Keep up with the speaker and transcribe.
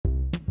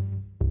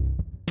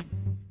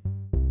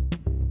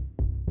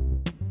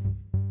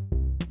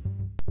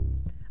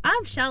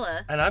I'm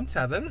Shella. And I'm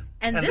Tevin.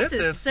 And this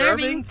is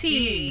Serving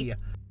Tea.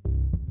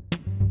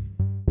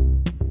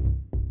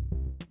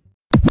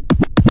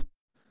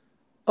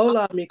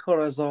 Hola, mi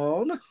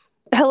corazón.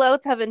 Hello,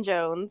 Tevin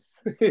Jones.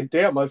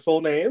 Damn, my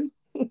full name.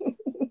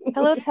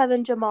 Hello,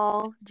 Tevin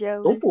Jamal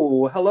Jones.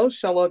 Oh, hello,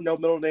 Shella. No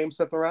middle name,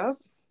 Setharath.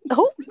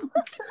 Oh.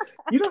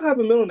 You don't have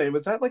a middle name.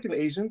 Is that like an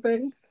Asian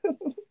thing?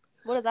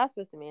 What is that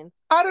supposed to mean?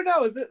 I don't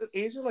know. Is it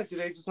Asian? Like, do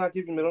they just not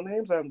give you middle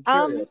names? I'm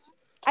curious.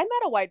 I met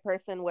a white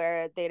person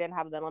where they didn't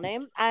have a middle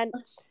name, and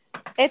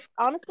it's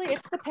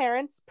the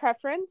parents'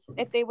 preference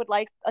if they would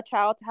like a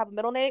child to have a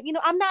middle name. You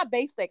know, I'm not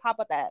basic. How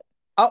about that?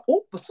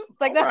 It's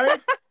like that.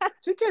 Right.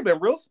 She came in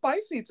real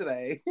spicy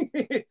today.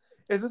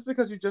 Is this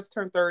because you just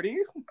turned 30?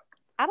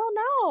 I don't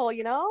know,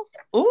 you know?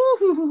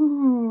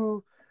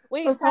 Ooh.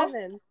 Wait,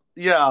 Tevin.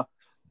 Yeah.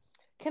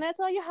 Can I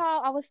tell you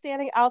how I was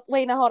standing out?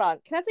 Wait, no, hold on.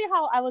 Can I tell you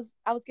how I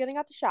was getting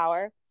out the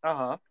shower?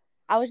 Uh-huh.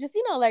 I was just,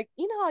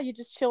 how you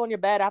just chill on your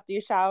bed after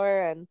you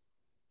shower and...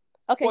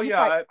 Okay. Well,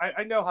 yeah,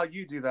 I know how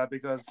you do that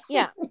because...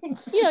 Yeah.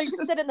 You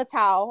just sit in the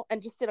towel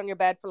and just sit on your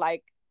bed for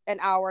like an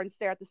hour and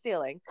stare at the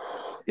ceiling.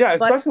 Yeah,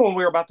 especially when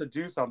we're about to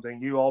do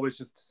something, you always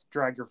just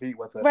drag your feet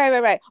with it.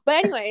 Right. But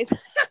anyways,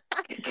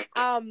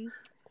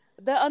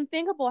 the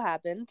unthinkable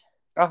happened.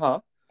 Uh-huh.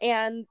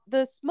 And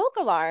the smoke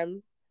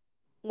alarm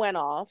went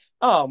off.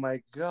 Oh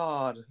my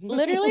God.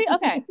 Literally,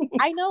 okay.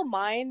 I know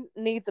mine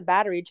needs a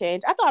battery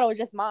change. I thought it was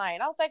just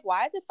mine. I was like,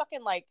 why is it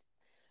fucking like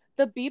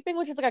the beeping,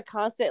 which is like a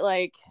constant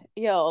like,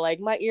 like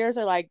my ears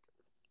are like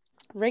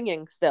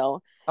ringing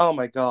still. Oh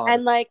my God.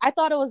 And like I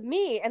thought it was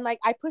me, and like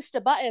I pushed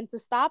a button to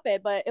stop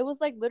it, but it was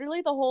like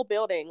literally the whole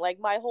building, like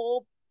my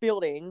whole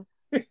building.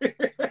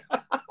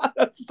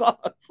 That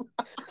sucks.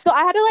 So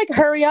I had to like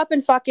hurry up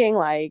and fucking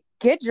like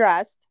get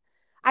dressed.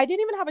 I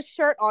didn't even have a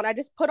shirt on. I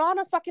just put on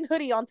a fucking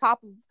hoodie on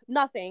top of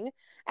nothing,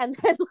 and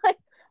then like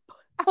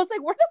I was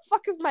like, where the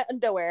fuck is my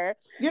underwear?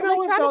 You know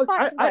what?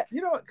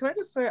 You know what? Can I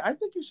just say? I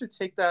think you should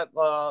take that.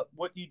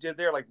 What you did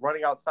there, like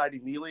running outside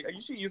immediately. You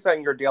should use that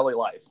in your daily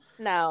life.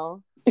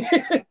 No.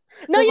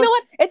 No, you know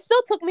what? It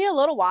still took me a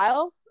little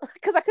while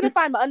because I couldn't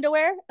find my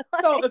underwear.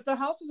 So if the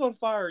house is on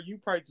fire, you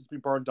probably just be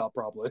burned up,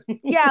 probably.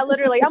 Yeah,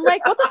 literally. I'm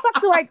like, what the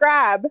fuck do I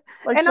grab?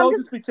 Like, and she'll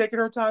just be taking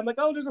her time. Like,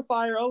 oh, there's a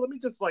fire. Oh, let me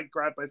just like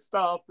grab my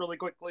stuff really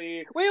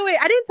quickly. Wait.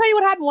 I didn't tell you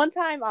what happened one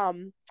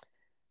time.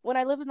 When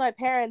I lived with my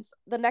parents,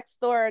 the next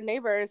door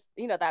neighbors,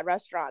 that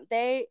restaurant,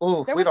 we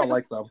don't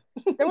like them.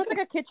 There was like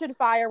a kitchen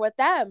fire with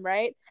them,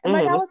 right? And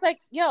my dad was like,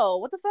 yo,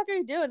 what the fuck are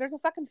you doing? There's a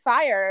fucking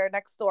fire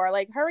next door.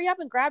 Like, hurry up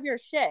and grab your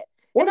shit.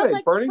 What and are I'm they,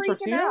 like burning freaking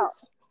tortillas? out.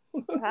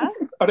 Huh?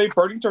 Are they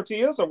burning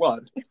tortillas or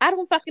what? I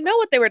don't fucking know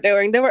what they were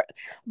doing.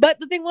 But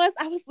the thing was,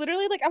 I was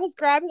literally like, I was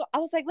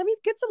like, let me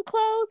get some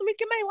clothes. Let me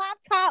get my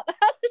laptop.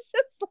 I was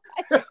just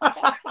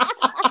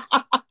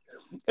like...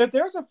 If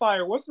there's a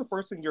fire, what's the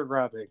first thing you're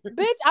grabbing?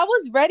 Bitch, I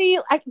was ready.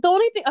 The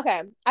only thing,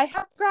 okay, I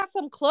have to grab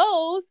some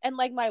clothes and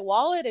like my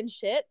wallet and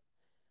shit.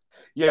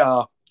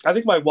 Yeah, I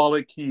think my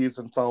wallet, keys,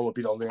 and phone would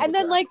be on there. And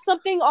then like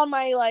something on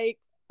my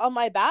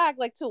bag,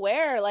 like to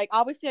wear. Like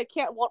obviously I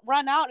can't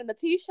run out in a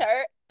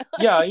t-shirt.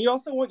 Yeah, and you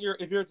also want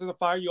if there's a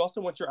fire, you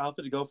also want your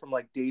outfit to go from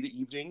like day to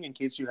evening in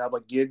case you have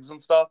like gigs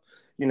and stuff,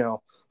 Yeah,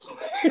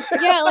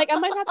 like I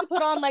might have to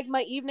put on like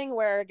my evening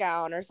wear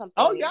gown or something.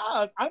 Oh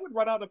yeah, I would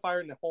run out of fire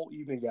in the whole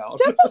evening gown.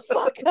 Shut the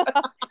fuck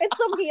up. And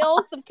some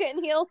heels, some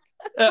kitten heels.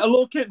 A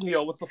little kitten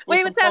heel with the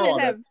wait, what's him?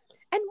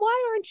 And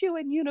why aren't you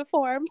in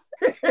uniform?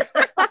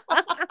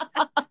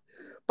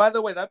 By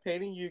the way, that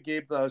painting you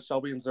gave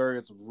Shelby and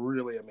Zuri is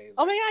really amazing.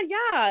 Oh my God,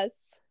 yes.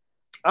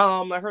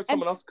 I heard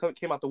someone else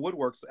came out the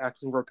woodworks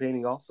asking for a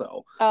painting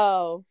also.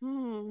 Oh.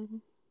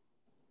 You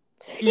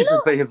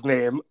should say his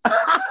name.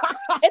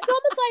 It's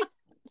almost like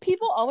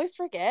people always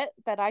forget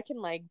that I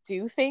can like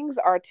do things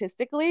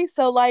artistically.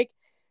 So like,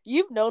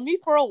 you've known me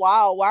for a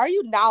while. Why are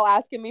you now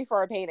asking me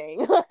for a painting?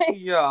 Like,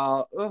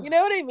 yeah. You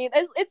know what I mean?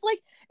 It's like,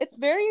 it's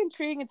very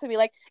intriguing to me.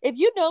 Like, if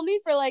you know me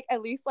for like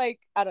at least like,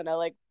 I don't know,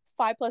 like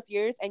 5+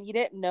 years and you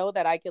didn't know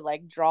that I could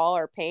like draw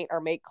or paint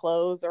or make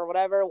clothes or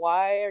whatever,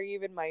 why are you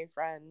even my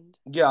friend?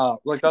 Yeah,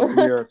 like that's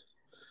weird.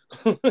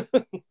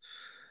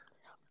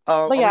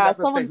 But yeah,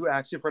 someone say who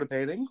asked you for the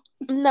painting?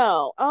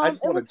 No, I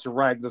just want to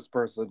drag this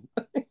person.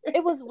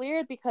 It was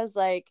weird because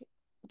like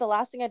the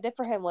last thing I did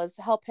for him was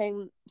help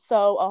him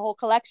sew a whole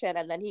collection,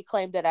 and then he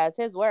claimed it as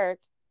his work.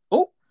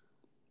 Oh,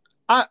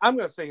 I'm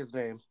gonna say his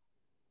name.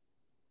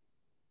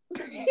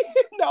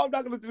 No, I'm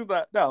not gonna do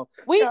that. No,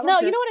 you know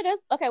what it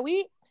is? Okay,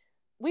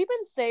 we've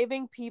been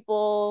saving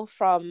people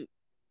from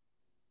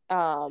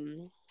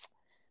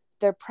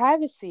their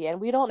privacy, and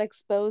we don't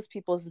expose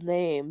people's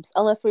names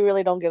unless we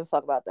really don't give a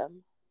fuck about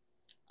them.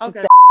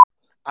 Okay.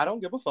 I don't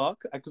give a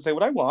fuck. I can say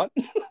what I want.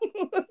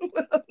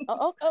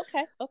 Oh,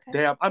 okay.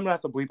 Damn, I'm gonna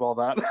have to bleep all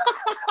that.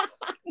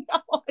 No,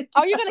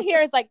 all you're gonna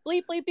hear is like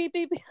bleep, bleep, beep,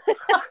 beep.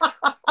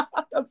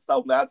 That's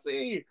so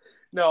messy.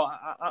 No,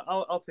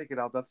 I'll take it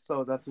out.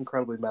 That's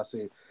incredibly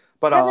messy.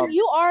 But Kevin,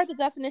 you are the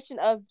definition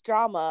of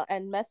drama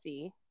and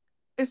messy.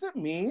 Is it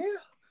me?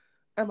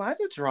 Am I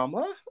the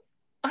drama?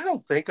 I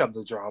don't think I'm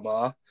the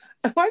drama.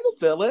 Am I the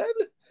villain?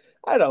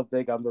 I don't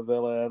think I'm the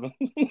villain.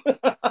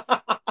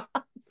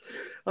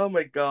 Oh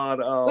my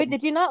god. Wait,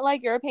 did you not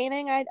like your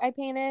painting I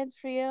painted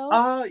for you?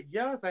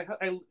 Yes. I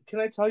can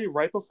I tell you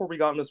right before we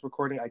got on this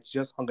recording, I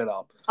just hung it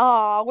up.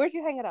 Oh, where'd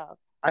you hang it up?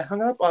 I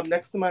hung it up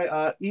next to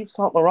my Yves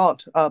Saint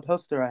Laurent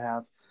poster I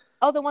have.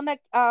 Oh, the one that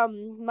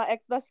my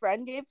ex best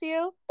friend gave to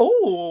you.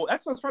 Oh,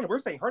 ex best friend. We're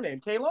saying her name.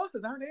 Kayla,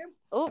 is that her name?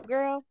 Oh,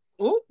 girl.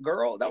 Oh,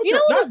 girl. That was you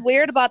know what was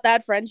weird about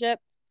that friendship?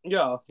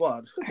 Yeah,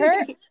 what?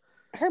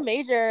 Her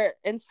major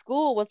in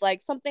school was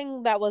like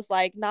something that was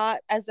like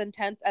not as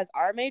intense as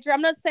our major.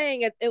 I'm not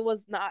saying it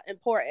was not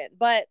important,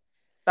 but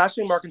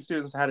fashion marketing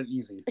students had it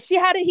easy. She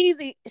had it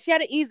easy. She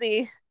had it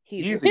easy.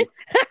 Easy.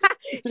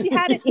 She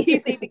had it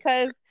easy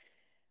because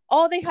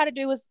all they had to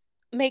do was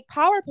make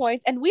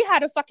PowerPoints, and we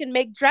had to fucking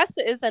make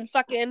dresses and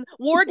fucking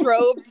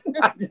wardrobes.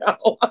 I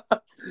know.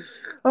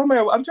 Oh my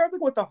god, I'm trying to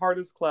think what the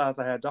hardest class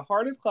I had. The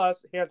hardest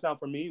class, hands down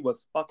for me,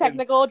 was fucking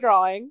technical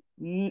drawing.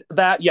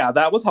 That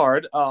was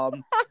hard.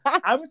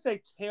 I would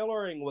say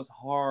tailoring was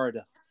hard.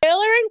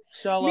 Tailoring?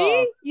 Shella.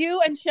 Me,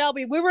 you, and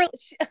Shelby.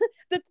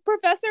 The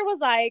professor was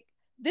like,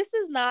 "This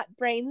is not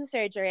brain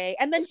surgery,"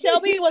 and then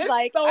Shelby was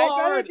like, so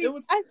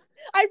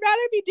I'd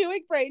rather be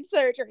doing brain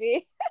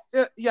surgery.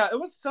 Yeah, it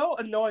was so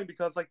annoying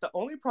because like the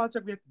only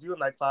project we had to do in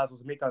that class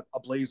was make a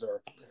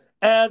blazer,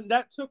 and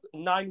that took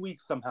 9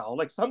 weeks somehow.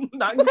 Like 9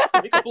 weeks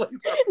to make a blazer.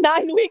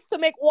 9 weeks to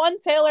make one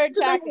tailored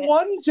jacket. Make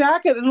one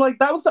jacket, and like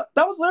that was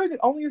literally the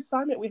only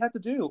assignment we had to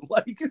do.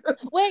 Like,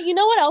 wait, you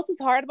know what else was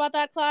hard about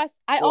that class?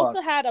 I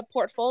also had a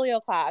portfolio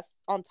class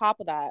on top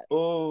of that.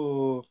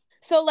 Oh.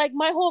 So like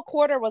my whole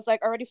quarter was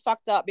like already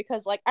fucked up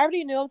because like I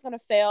already knew I was gonna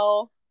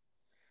fail,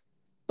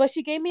 but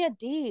she gave me a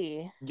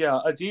D. Yeah,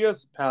 a D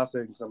is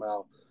passing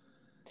somehow.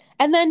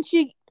 And then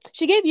she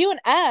gave you an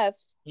F.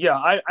 Yeah,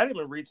 I didn't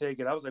even retake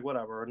it. I was like,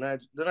 whatever. And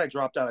then I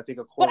dropped out, I think,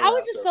 a quarter. But I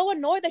was just so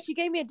annoyed that she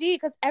gave me a D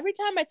because every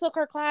time I took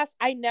her class,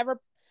 I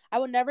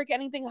would never get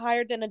anything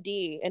higher than a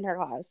D in her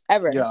class,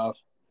 ever. Yeah.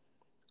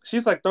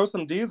 She's like, throw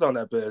some D's on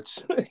that bitch.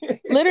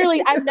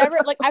 Literally, I've never,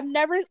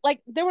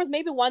 there was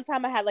maybe one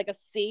time I had like a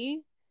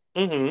C.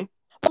 Mm-hmm.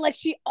 But like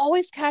she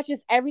always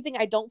catches everything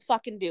I don't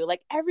fucking do.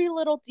 Like every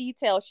little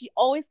detail, she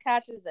always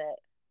catches it.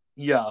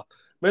 Yeah.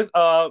 Miss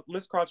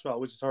Crotchwell,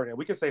 which is her name.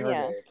 We can say her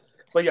name.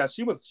 But yeah,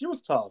 she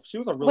was tough. She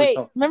was a really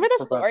tough. Remember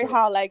the story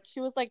how like she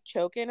was like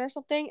choking or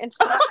something? And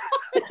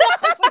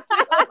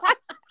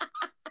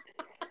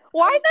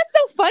why is that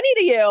so funny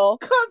to you?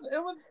 Because it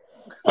was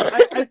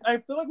I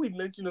feel like we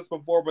mentioned this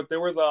before, but there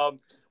was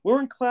we were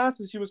in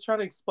class and she was trying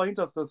to explain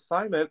to us the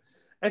assignment.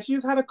 And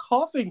she's had a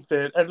coughing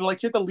fit, and like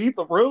she had to leave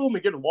the room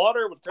and get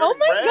water. It was turning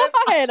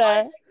red.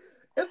 God!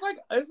 It's like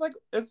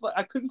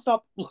I couldn't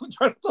stop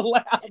trying to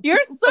laugh.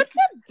 You're such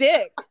a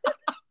dick.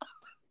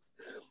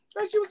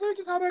 And she was there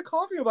just having a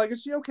coffee. I'm like,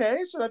 is she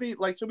okay? Should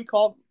we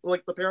call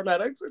like the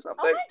paramedics or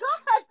something?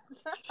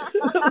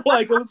 Oh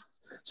my god!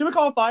 Should we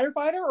call a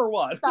firefighter or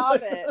what? Stop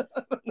it!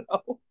 I don't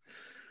know.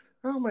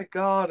 Oh my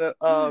god.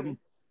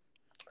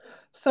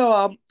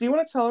 So do you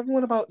want to tell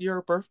everyone about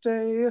your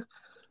birthday?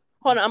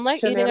 Hold on, I'm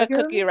like eating a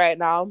cookie right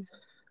now.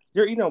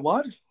 You're eating a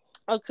what?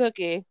 A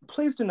cookie.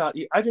 Please do not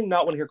eat. I do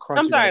not want to hear crunchy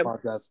I'm sorry. on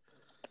the podcast.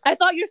 I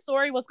thought your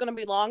story was going to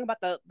be long about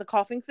the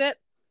coughing fit.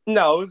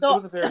 No, it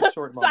was a very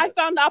short moment. So I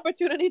found the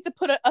opportunity to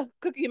put a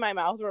cookie in my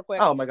mouth real quick.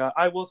 Oh my god.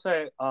 I will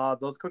say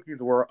those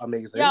cookies were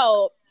amazing.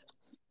 Yo,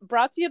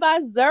 brought to you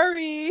by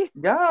Zuri.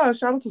 Yeah,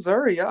 shout out to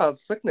Zuri. Yeah,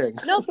 sickening.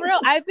 No, for real.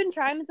 I've been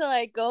trying to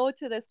like go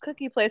to this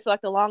cookie place for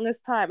like the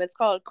longest time. It's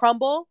called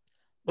Crumble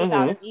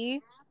without an E.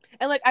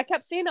 And like I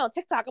kept seeing it on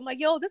TikTok. I'm like,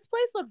 yo, this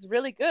place looks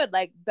really good.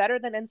 Like better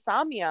than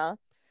Insomnia.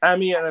 I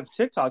mean, and if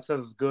TikTok says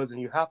it's good, then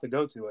you have to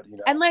go to it, you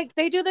know. And like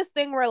they do this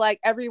thing where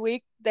like every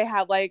week they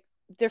have like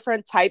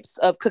different types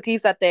of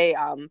cookies that they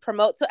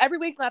promote. So every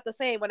week's not the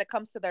same when it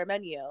comes to their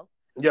menu.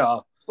 Yeah.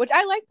 Which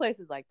I like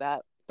places like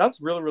that.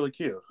 That's really, really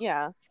cute.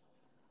 Yeah.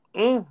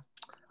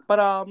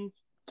 But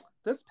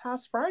this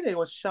past Friday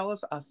was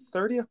Shella's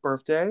 30th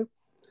birthday.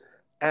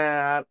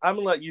 And I'm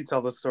gonna let you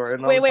tell the story.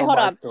 Wait, hold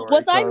on.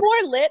 Was I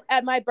more lit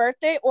at my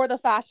birthday or the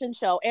fashion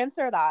show?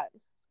 Answer that.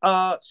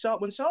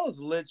 When Shella's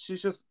lit,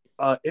 she's just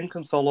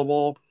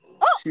inconsolable.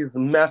 Oh! She's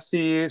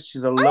messy.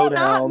 She's a lowdown.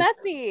 I'm not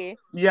messy.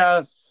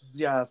 Yes.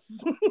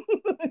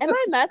 Am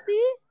I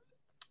messy?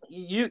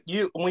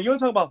 You when you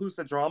talk about who's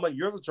the drama,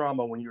 you're the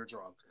drama when you're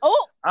drunk.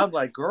 Oh, I'm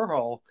like,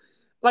 girl,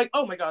 like,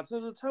 oh my god. So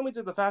the time we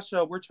did the fashion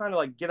show, we're trying to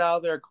like get out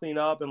of there, clean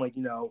up, and like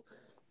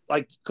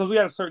like, because we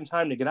had a certain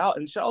time to get out,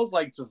 and Shell's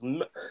like,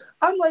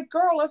 I'm like,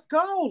 girl, let's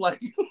go. Like,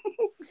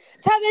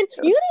 Tevin,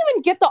 you didn't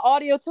even get the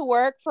audio to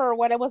work for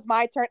when it was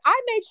my turn.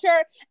 I made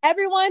sure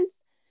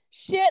everyone's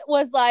shit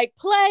was like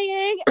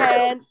playing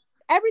and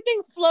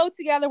everything flowed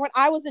together when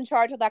I was in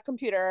charge of that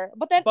computer.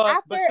 But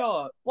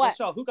Shella, what?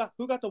 Michelle, who got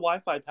the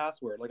Wi-Fi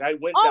password? Like, I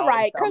went. All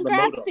right,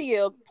 congrats to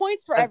you.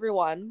 Points for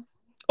everyone.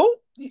 Oh,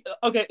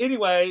 okay.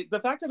 Anyway, the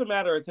fact of the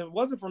matter is, if it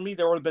wasn't for me,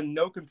 there would have been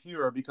no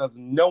computer because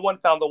no one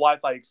found the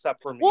Wi-Fi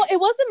except for me. Well, it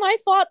wasn't my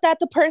fault that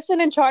the person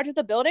in charge of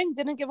the building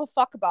didn't give a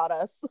fuck about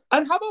us.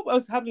 And how about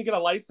us having to get a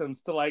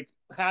license to like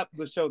have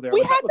the show there?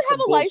 We Like, had that was to have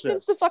some a bullshit.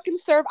 license to fucking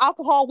serve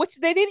alcohol, which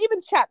they didn't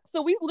even check.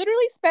 So we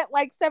literally spent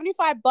like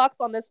 $75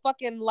 on this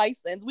fucking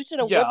license. We should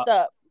have whipped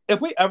up. If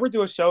we ever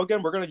do a show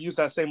again, we're gonna use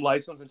that same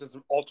license and just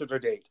alter the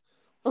date.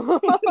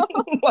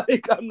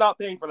 Like, I'm not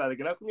paying for that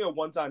again. That's gonna be a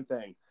one-time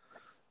thing.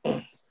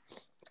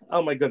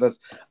 Oh my goodness.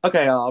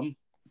 Okay,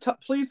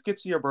 please get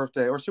to your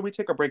birthday, or should we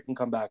take a break and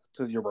come back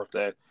to your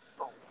birthday?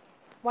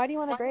 Why do you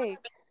want a break?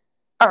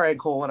 All right,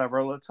 cool,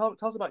 whatever. Tell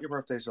us about your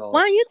birthday, Shella.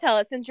 Why don't you tell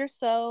us, since you're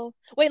so...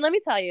 Wait, let me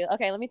tell you.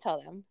 Okay, let me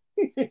tell them.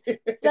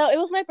 So it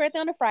was my birthday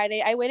on a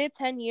Friday. I waited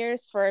 10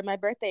 years for my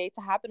birthday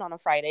to happen on a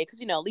Friday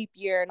because, leap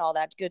year and all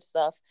that good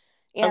stuff.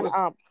 And,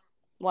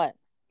 what?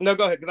 No,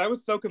 go ahead, because I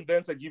was so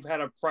convinced that you've had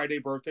a Friday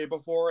birthday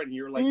before, and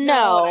you're like,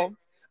 no.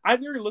 I've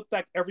nearly looked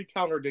back every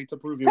calendar date to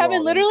prove you Kevin,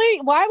 wrong. literally,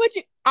 why would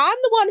you... I'm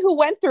the one who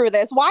went through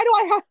this. Why do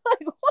I have...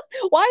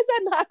 why is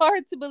that not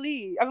hard to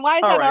believe? I mean, why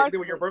is that hard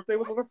anyway, your birthday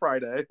was on a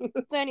Friday.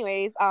 So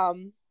anyways,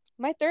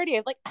 my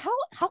 30th, like,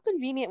 how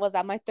convenient was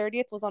that? My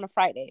 30th was on a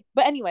Friday.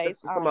 But anyways...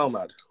 It's a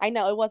moment. I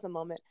know, it was a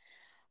moment.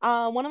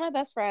 One of my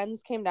best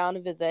friends came down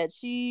to visit.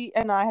 She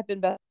and I have been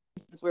best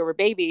friends since we were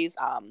babies.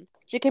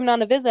 She came down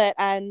to visit,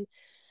 and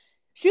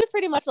she was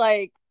pretty much,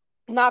 like,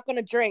 not going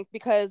to drink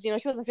because, she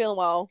wasn't feeling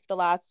well the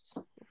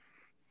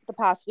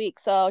past week.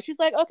 So she's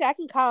like, okay, I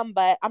can come,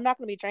 but I'm not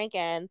gonna be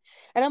drinking. And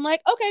I'm like,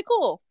 okay,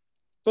 cool.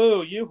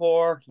 Boo, you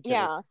whore.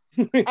 Yeah.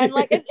 And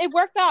like it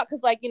worked out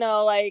because, like,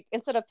 like,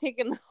 instead of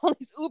taking all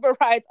these Uber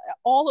rides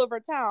all over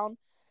town,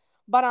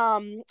 but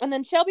and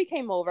then Shelby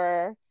came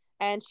over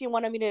and she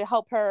wanted me to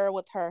help her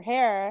with her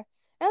hair. And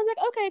I was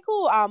like, okay,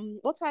 cool.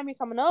 What time are you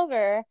coming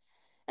over?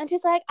 And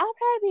she's like, I'll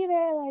probably be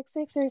there like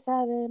 6 or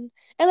 7.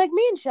 And like,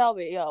 me and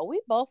Shelby,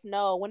 we both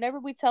know whenever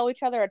we tell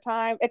each other a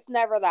time, it's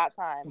never that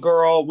time.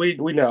 Girl, we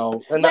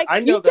know. And like, I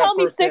know you tell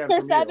me 6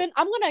 or 7,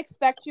 I'm gonna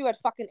expect you at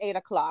fucking 8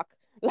 o'clock.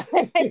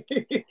 Like,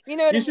 you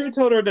know what you should have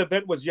told her the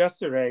event was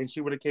yesterday and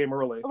she would have came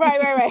early.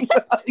 Right.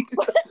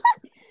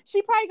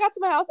 She probably got to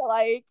my house at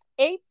like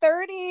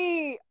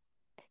 8:30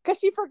 because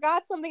she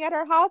forgot something at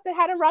her house and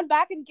had to run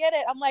back and get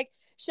it. I'm like,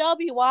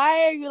 Shelby,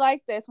 why are you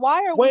like this?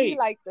 Why are we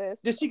like this?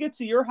 Did she get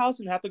to your house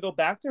and have to go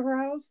back to her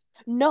house?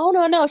 No.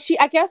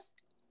 I guess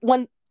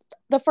when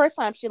the first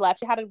time she left,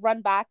 she had to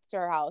run back to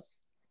her house.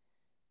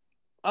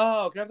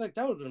 Oh, okay. I was like,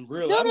 that would have been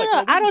really... No.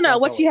 I don't know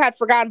what she had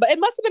forgotten, but it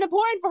must have been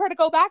important for her to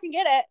go back and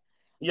get it.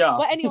 Yeah.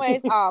 But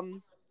anyways, I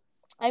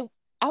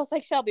was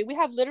like, Shelby, we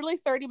have literally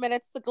 30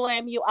 minutes to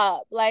glam you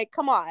up. Like,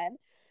 come on.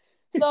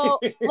 So,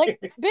 like,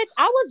 bitch,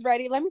 I was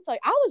ready. Let me tell you,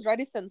 I was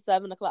ready since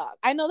 7 o'clock.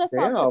 I know that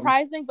sounds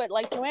surprising, but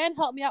like, Joanne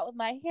helped me out with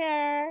my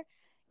hair,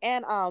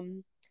 and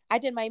I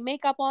did my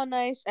makeup all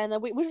night, and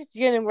then we were just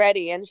getting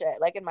ready and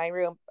shit, like in my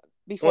room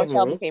before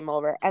Shelby came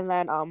over, and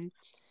then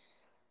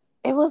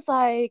it was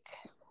like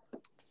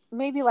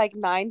maybe like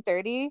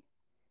 9:30.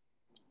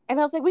 And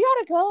I was like, we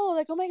gotta go.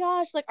 Like, oh my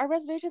gosh, like our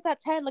reservation's at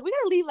 10. Like, we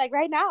gotta leave like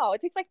right now. It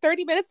takes like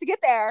 30 minutes to get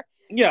there.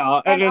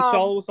 Yeah, and then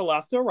Shella was the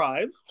last to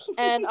arrive.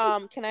 And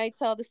can I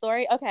tell the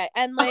story? Okay.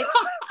 And like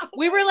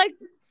we were like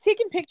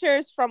taking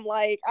pictures from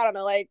like, I don't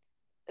know, like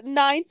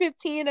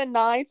 9:15 and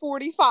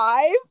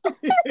 9:45.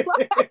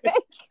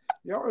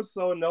 Y'all are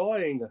so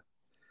annoying.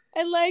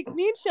 And like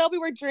me and Shelby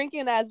were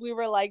drinking as we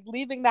were like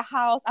leaving the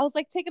house. I was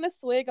like taking a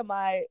swig of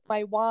my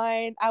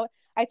wine.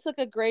 I took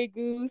a Grey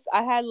Goose.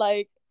 I had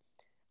like,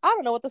 I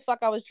don't know what the fuck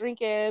I was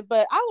drinking,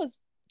 but I was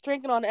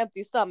drinking on an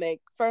empty stomach,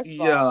 first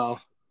of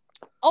all.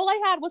 All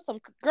I had was some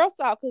Girl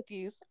Scout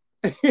cookies.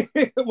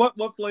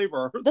 What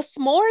flavor? The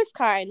s'mores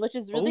kind, which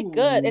is really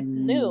good. It's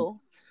new.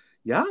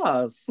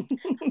 Yes.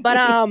 But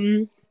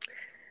I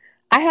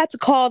had to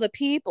call the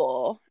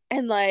people,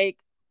 and like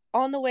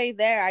on the way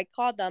there, I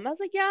called them. I was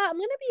like, yeah, I'm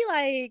gonna be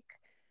like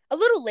a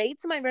little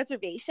late to my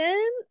reservation.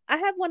 I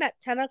have one at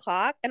 10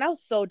 o'clock, and I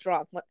was so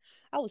drunk.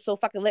 I was so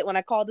fucking lit when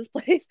I called this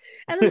place.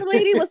 And then the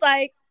lady was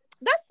like,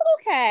 that's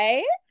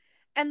okay.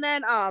 And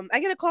then I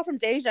get a call from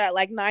Deja at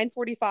like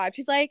 9:45.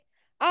 She's like,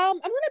 I'm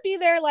gonna be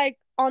there like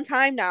on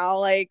time now.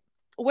 Like,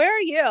 where are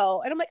you?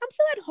 And I'm like, I'm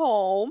still at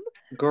home.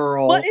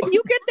 Girl. But if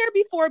you get there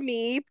before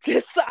me,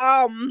 just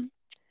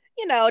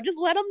just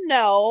let them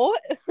know.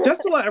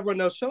 Just to let everyone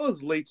know,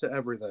 Shella's late to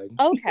everything.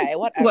 Okay,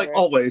 whatever. Like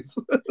always.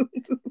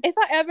 If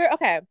I ever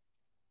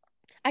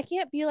I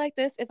can't be like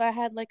this if I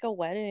had like a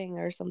wedding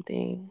or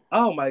something.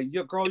 Oh my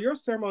girl, your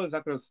ceremony is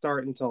not going to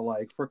start until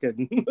like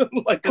freaking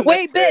like the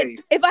wait, next day.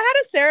 bitch! If I had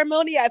a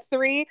ceremony at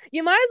 3,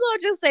 you might as well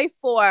just say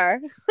 4.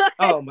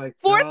 Oh my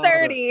god,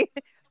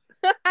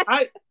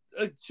 4:30.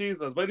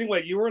 Jesus. But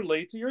anyway, you were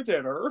late to your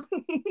dinner.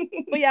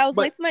 But yeah, I was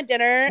late to my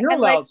dinner. You're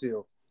allowed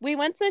to. We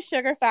went to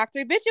Sugar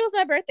Factory. Bitch, it was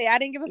my birthday. I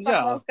didn't give a fuck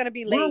if I was gonna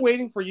be late. We were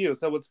waiting for you,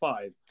 so it's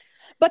fine.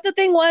 But the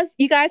thing was,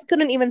 you guys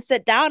couldn't even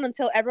sit down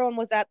until everyone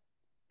was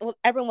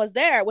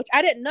there, which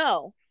I didn't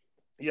know.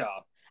 Yeah.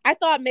 I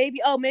thought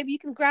maybe you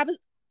can grab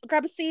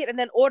a seat and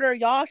then order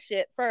y'all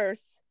shit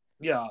first.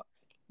 Yeah.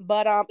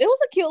 But it was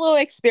a cute little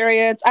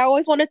experience. I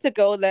always wanted to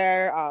go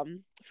there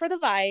for the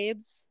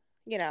vibes,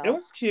 It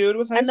was cute. It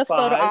was nice and the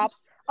photo vibes.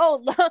 ops.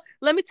 Oh,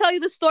 let me tell you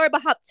the story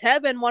about how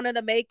Tevin wanted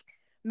to make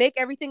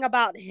everything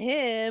about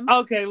him.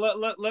 Okay,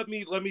 let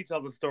me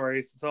tell the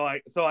story. So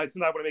I since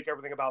I want to make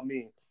everything about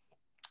me.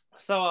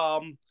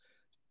 So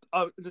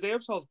the day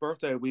of Shell's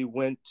birthday, we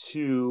went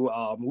to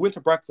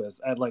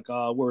breakfast at like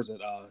where was it?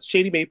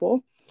 Shady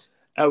Maple.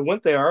 I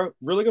went there,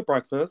 really good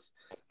breakfast.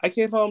 I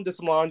came home, did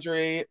some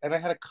laundry, and I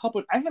had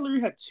literally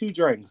had 2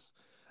 drinks.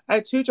 I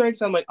had 2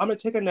 drinks. I'm like, I'm gonna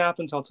take a nap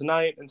until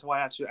tonight, until I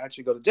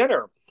actually go to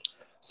dinner.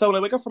 So when I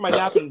wake up from my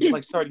nap and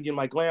like started getting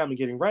my glam and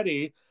getting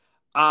ready,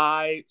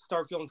 I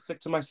started feeling sick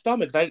to my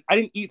stomach. I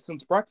didn't eat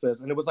since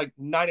breakfast, and it was like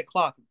 9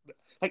 o'clock,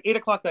 like 8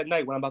 o'clock that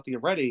night when I'm about to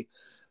get ready.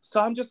 So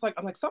I'm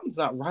like something's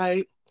not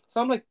right. So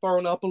I'm like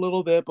throwing up a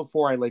little bit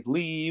before I like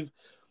leave.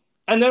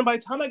 And then by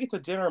the time I get to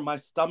dinner, my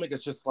stomach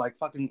is just like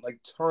fucking like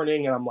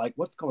turning, and I'm like,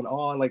 what's going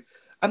on? Like,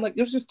 I'm like,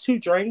 there's just 2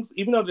 drinks,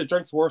 even though the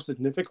drinks were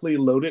significantly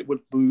loaded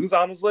with booze.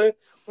 Honestly,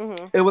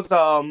 It was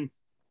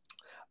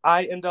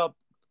I end up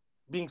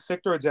being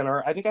sick during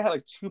dinner. I think I had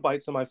like 2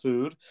 bites of my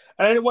food,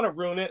 and I didn't want to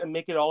ruin it and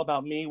make it all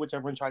about me, which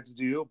everyone tried to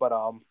do. But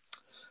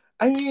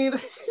I mean,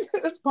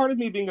 it's part of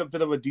me being a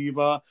bit of a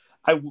diva.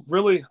 I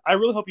really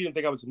hope you didn't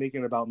think I was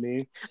making it about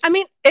me. I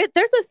mean,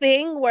 there's a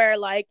thing where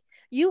like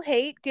you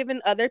hate giving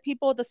other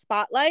people the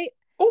spotlight.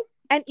 Oh.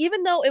 And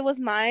even though it was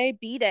my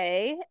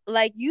B-day,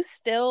 like you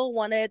still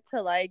wanted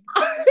to like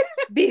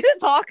be the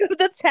talk of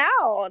the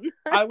town.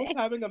 I was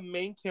having a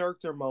main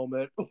character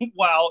moment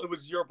while it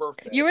was your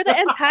birthday. You were the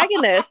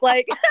antagonist.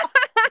 Like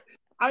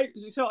I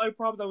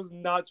promise I was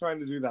not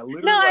trying to do that.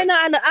 Literally, no, I know.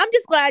 I'm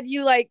just glad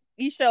you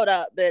showed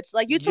up, bitch.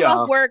 Like you took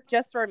off work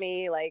just for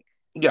me. Like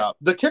yeah.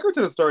 The kicker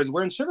to the story is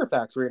we're in Sugar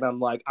Factory,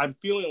 and I'm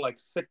feeling like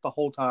sick the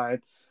whole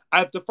time.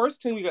 The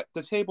first thing we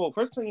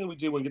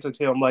do when we get to the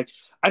table, I'm like,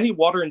 I need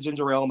water and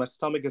ginger ale. My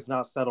stomach is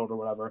not settled or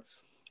whatever.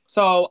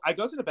 So I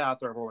go to the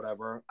bathroom or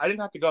whatever. I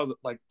didn't have to go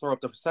like throw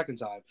up the second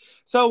time.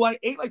 So I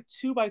ate like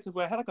 2 bites of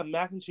food. I had like a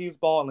mac and cheese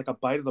ball and like a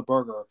bite of the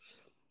burger,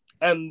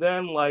 and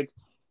then like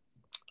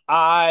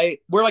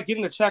we're like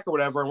getting a check or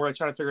whatever, and we're like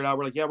trying to figure it out.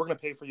 We're like, yeah, we're gonna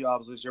pay for you.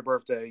 Obviously, it's your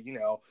birthday,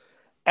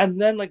 And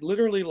then like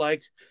literally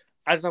like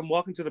as I'm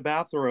walking to the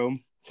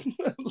bathroom.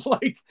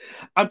 Like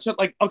I'm just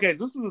like, okay,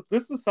 this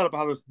is set up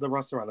how the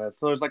restaurant is.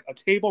 So there's like a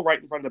table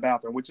right in front of the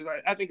bathroom, which is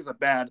I think is a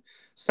bad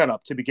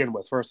setup to begin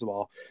with. First of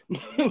all,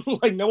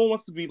 like no one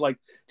wants to be like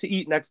to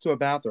eat next to a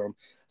bathroom.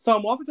 So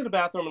I'm walking to the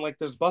bathroom and like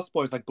there's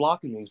busboys like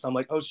blocking me. So I'm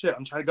like, oh shit,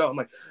 I'm trying to go. I'm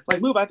like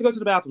move. I have to go to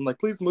the bathroom. Like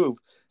please move.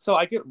 So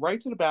I get right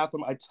to the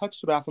bathroom. I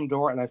touch the bathroom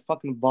door and I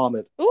fucking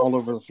vomit all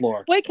over the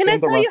floor. Wait, can I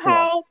tell you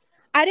how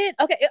I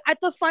didn't? Okay,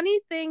 the funny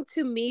thing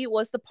to me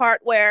was the part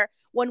where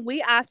when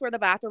we asked where the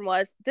bathroom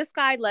was, this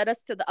guy led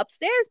us to the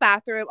upstairs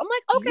bathroom. I'm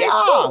like, okay,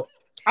 cool.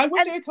 I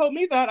wish they had told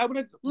me that. I would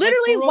have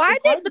literally. Why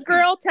did the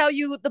girl tell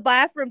you the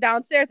bathroom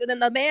downstairs and then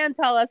the man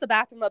tell us the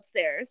bathroom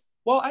upstairs?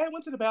 Well, I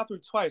went to the bathroom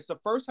twice. The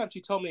first time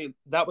she told me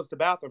that was the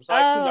bathroom. So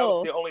I assumed that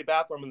was the only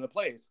bathroom in the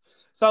place.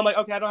 So I'm like,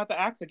 okay, I don't have to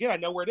ask again. I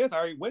know where it is. I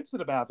already went to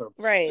the bathroom.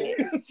 Right.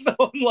 So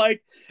I'm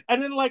like,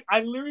 and then like,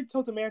 I literally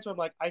told the manager, I'm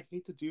like, I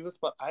hate to do this,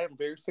 but I am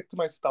very sick to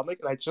my stomach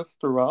and I just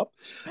threw up.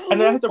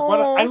 And then I had to run.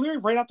 I literally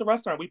ran out the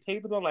restaurant. We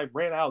paid the bill and I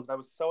ran out because I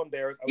was so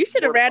embarrassed. You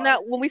should have ran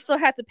out when we still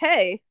had to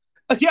pay.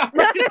 Yeah,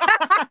 right.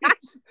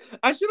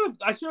 I should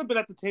have been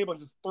at the table and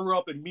just threw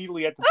up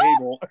immediately at the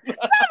table.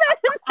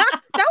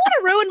 That would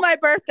have ruined my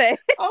birthday.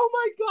 Oh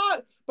my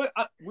god! But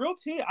real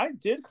tea, I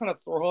did kind of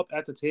throw up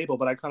at the table,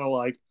 but I kind of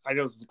like, I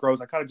know this is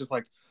gross. I kind of just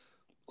like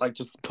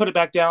just put it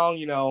back down,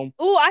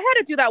 Oh, I had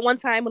to do that one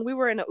time when we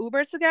were in an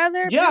Uber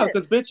together. Yeah,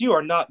 because bitch, you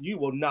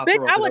will not.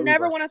 Bitch, I would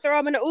never want to throw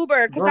up in an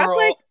Uber because that's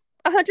like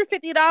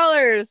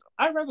 $150.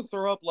 I'd rather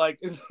throw up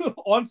like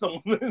on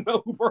someone than in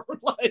an Uber,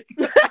 like.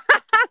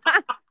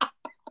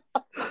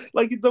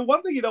 Like the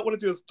one thing you don't want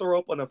to do is throw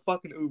up on a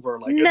fucking Uber.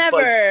 Like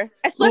never,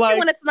 especially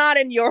when it's not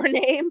in your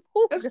name.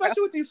 Ooh,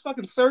 especially with these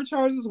fucking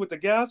surcharges with the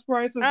gas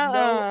prices.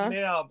 No,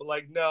 ma'am.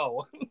 Like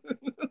no.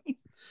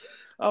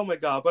 Oh my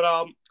god! But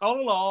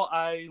all in all,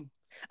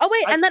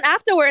 and then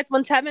afterwards,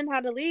 when Tevin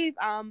had to leave,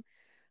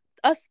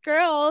 us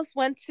girls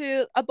went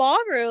to a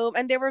ballroom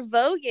and they were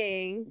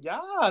voguing. Yeah,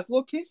 it's a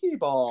little kinky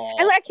ball.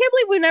 And I can't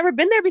believe we've never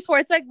been there before.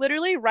 It's like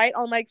literally right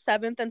on like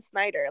 7th and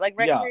Snyder, like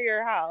right near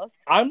your house.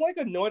 I'm like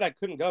annoyed I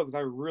couldn't go because I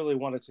really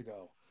wanted to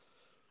go.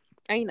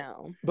 I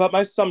know. But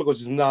my stomach was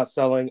just not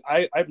selling.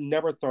 I've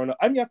never thrown up.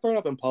 I mean, I've thrown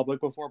up in public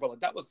before, but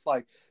like that was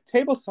like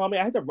table saw me.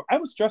 I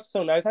was dressed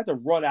so nice. I had to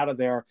run out of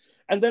there.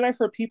 And then I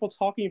heard people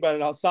talking about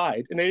it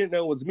outside and they didn't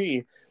know it was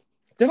me.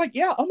 They're like,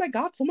 yeah, oh my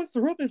god, someone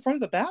threw up in front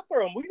of the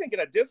bathroom. We didn't get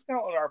a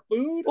discount on our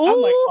food.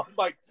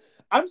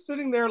 I'm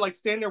sitting there like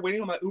standing there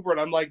waiting on my Uber, and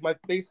I'm like, my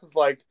face is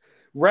like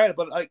red,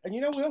 but like, and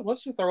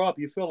once you throw up,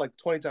 you feel like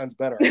 20 times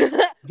better.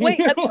 Wait,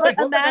 like,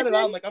 imagine.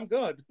 I'm like, I'm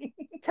good.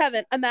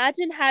 Tevin,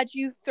 imagine had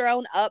you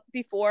thrown up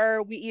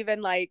before we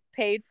even like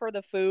paid for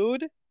the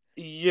food.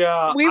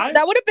 Yeah,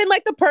 That would have been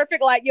like the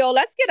perfect, like, yo,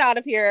 let's get out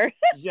of here.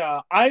 Yeah,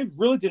 I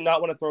really did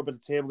not want to throw up at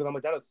the table because I'm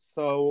like, that is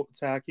so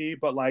tacky.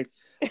 But like,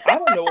 I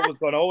don't know what was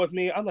going on with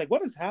me. I'm like,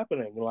 what is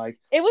happening? Like,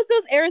 it was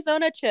those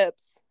Arizona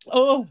chips.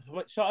 oh,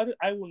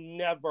 I will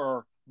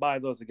never buy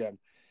those again.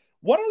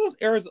 What are those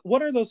errors?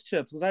 What are those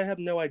chips? Because I have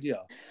no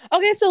idea.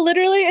 Okay, so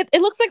literally,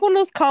 it looks like one of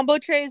those combo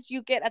trays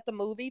you get at the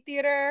movie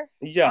theater.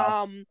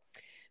 Yeah.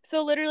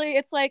 So literally,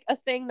 it's like a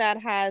thing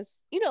that has,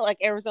 like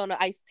Arizona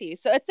iced tea.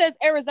 So it says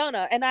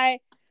Arizona, and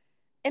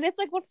it's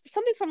like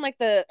something from like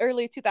the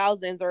early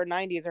 2000s or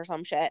 90s or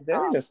some shit.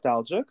 Very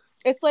nostalgic.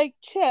 It's like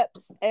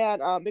chips,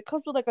 and it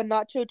comes with like a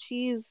nacho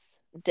cheese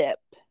dip,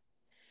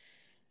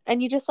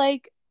 and you just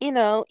like eat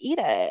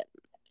it.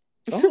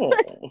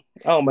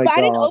 Oh my But God.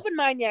 I didn't open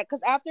mine yet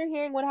because after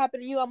hearing what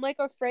happened to you, I'm like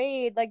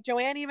afraid. Like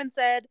Joanne even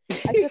said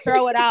I should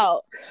throw it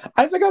out.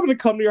 I think I'm gonna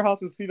come to your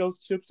house and see those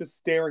chips just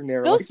staring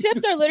there. Those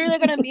chips are literally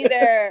gonna be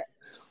there.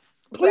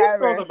 Please forever.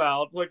 throw them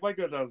out. Like, my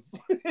goodness.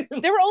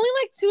 They were only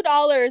like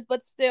 $2,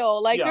 but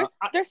still, like,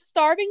 there's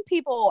starving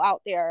people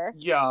out there.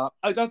 Yeah,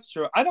 that's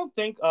true. I don't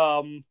think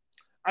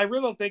I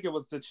really don't think it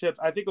was the chips.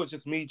 I think it was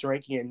just me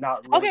drinking and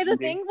not really Okay, the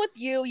thing with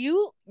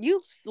you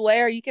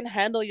swear you can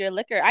handle your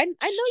liquor. I know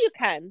you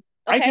can.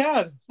 Okay? I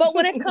can. But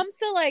when it comes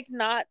to like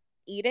not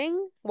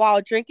eating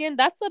while drinking,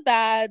 that's a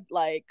bad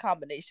like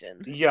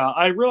combination. Yeah,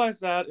 I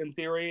realized that in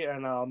theory,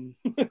 and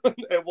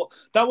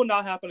that will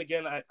not happen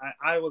again.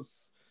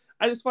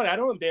 It's funny. I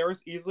don't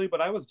embarrass easily,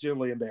 but I was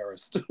genuinely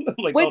embarrassed.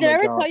 Like, wait, did I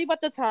ever tell you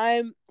about the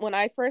time when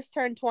I first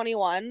turned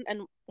 21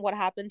 and what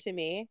happened to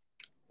me?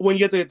 When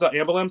you get the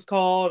ambulance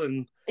called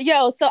and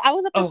so I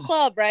was at this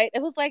club, right?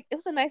 It was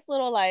a nice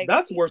little like.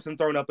 That's worse than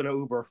throwing up in an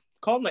Uber.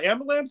 Calling the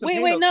ambulance. Wait,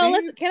 no,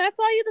 listen. Can I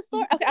tell you the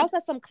story? Okay, I was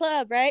at some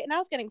club, right, and I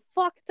was getting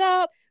fucked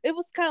up. It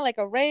was kind of like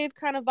a rave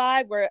kind of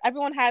vibe where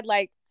everyone had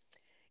like,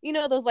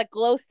 those like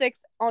glow sticks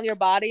on your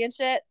body and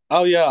shit.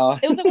 Oh yeah.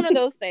 It was like one of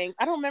those things.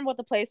 I don't remember what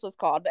the place was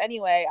called, but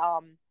anyway,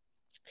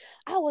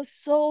 I was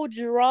so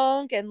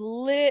drunk and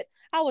lit.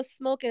 I was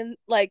smoking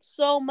like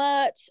so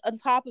much on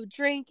top of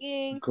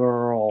drinking.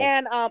 Girl.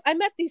 And I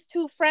met these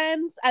two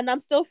friends, and I'm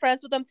still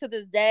friends with them to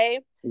this day.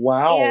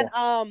 Wow.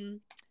 And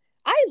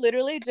I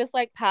literally just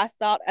like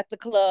passed out at the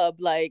club,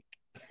 like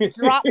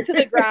dropped to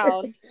the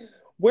ground.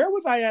 Where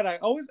was I at? I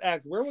always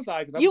ask, where was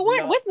I? You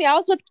weren't with me. I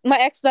was with my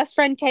ex-best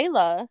friend,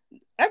 Kayla.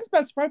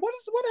 Ex-best friend? What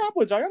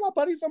happened? Y'all not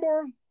buddies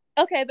anymore?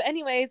 Okay, but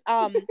anyways,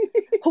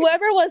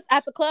 whoever was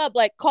at the club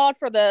like called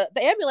for the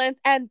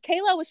ambulance, and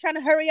Kayla was trying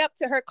to hurry up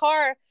to her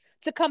car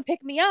to come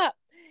pick me up.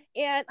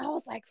 And I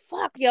was like,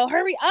 fuck, yo,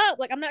 hurry up.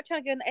 Like, I'm not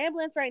trying to get in the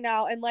ambulance right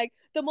now. And like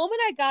the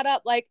moment I got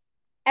up, like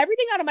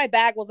everything out of my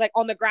bag was like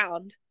on the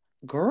ground.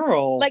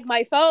 Girl. Like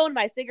my phone,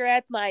 my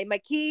cigarettes, my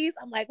keys.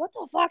 I'm like, what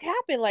the fuck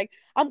happened? Like,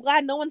 I'm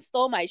glad no one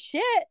stole my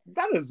shit.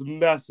 That is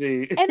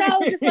messy. And I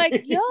was just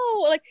like, yo,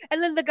 like,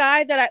 and then the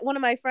guy one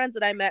of my friends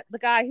that I met, the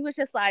guy, he was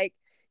just like,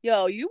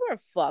 yo, you were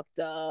fucked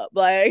up.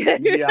 Like,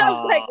 yeah. I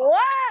was like,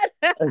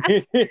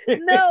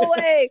 what? No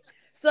way.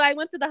 So I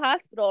went to the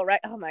hospital, right?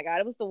 Oh my God,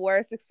 it was the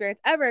worst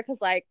experience ever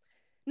because like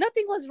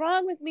nothing was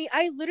wrong with me.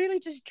 I literally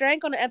just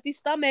drank on an empty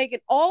stomach,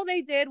 and all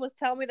they did was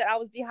tell me that I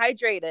was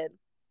dehydrated.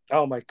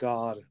 Oh my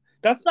God.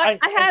 I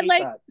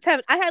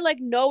had like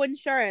no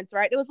insurance,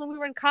 right? It was when we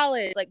were in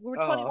college, like we were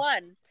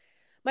 21.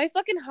 My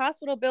fucking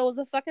hospital bill was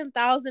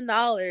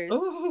 $1,000.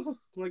 Oh,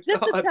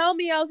 just to tell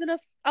me I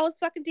was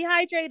fucking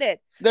dehydrated.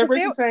 They're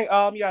basically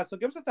saying, so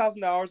give us $1,000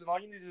 and all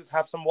you need to do is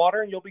have some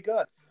water and you'll be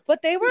good.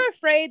 But they were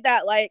afraid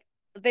that like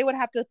they would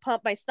have to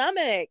pump my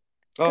stomach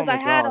because I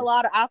had a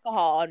lot of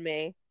alcohol on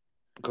me.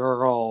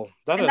 Girl,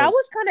 that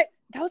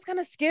was kind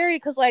of scary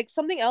because like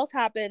something else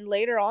happened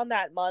later on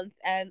that month,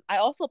 and I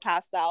also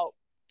passed out.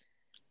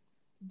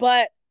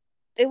 But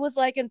it was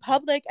like in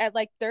public at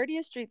like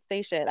 30th Street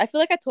Station. I feel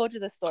like I told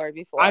you this story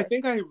before. I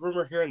think I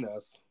remember hearing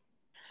this.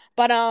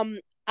 But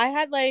I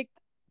had like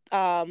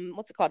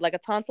what's it called? Like a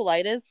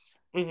tonsillitis.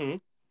 Mm-hmm.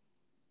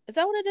 Is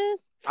that what it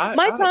is?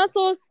 My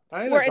tonsils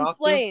were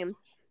inflamed.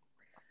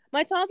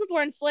 My tonsils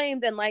were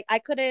inflamed, and like I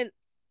couldn't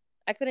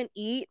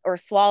eat or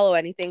swallow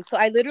anything. So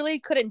I literally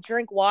couldn't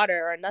drink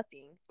water or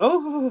nothing.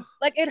 Oh,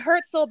 like it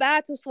hurt so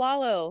bad to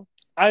swallow.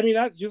 I mean,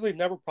 that's usually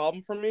never a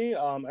problem for me.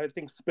 I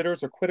think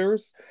spitters are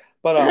quitters,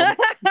 but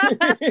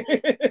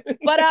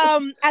but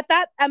at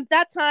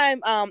that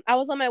time, I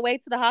was on my way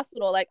to the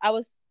hospital. Like I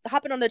was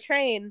hopping on the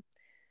train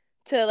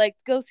to like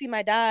go see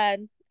my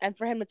dad and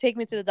for him to take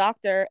me to the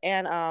doctor,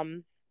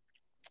 and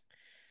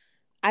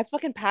I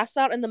fucking passed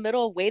out in the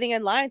middle of waiting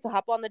in line to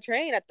hop on the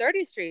train at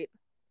 30th Street.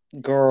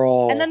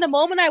 Girl. And then the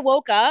moment I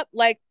woke up,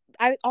 like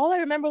all I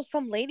remember was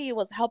some lady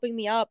was helping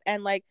me up,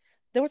 and like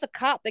there was a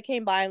cop that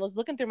came by and was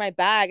looking through my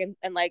bag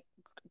and like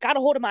got a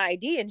hold of my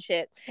ID and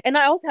shit. And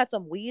I also had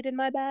some weed in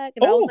my bag.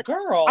 And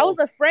girl. I was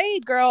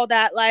afraid, girl,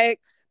 that like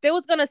they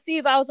was gonna see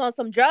if I was on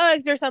some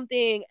drugs or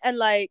something and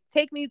like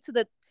take me to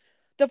the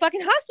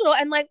fucking hospital.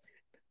 And like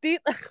all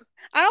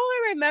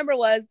I remember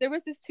was there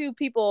was these two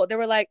people, they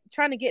were like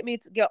trying to get me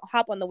to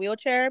hop on the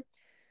wheelchair.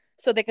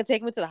 so they could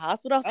take me to the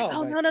hospital. I was like,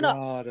 Oh oh, my no, no, no.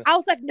 God. I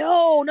was like,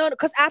 no, no,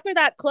 because after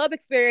that club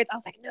experience, I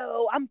was like,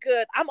 no, I'm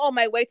good. I'm on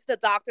my way to the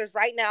doctors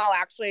right now,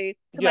 actually,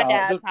 to my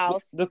dad's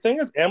house. The thing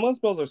is, ambulance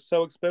bills are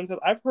so expensive.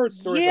 I've heard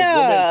stories of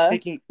women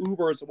taking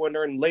Ubers when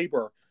they're in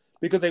labor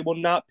because they will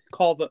not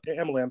call the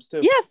ambulance to.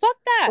 Yeah, fuck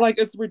that. Like,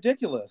 it's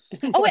ridiculous.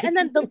 Oh, wait, and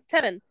then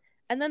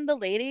the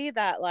lady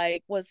that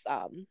like was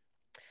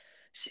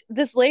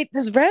this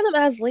random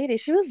ass lady,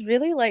 she was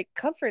really like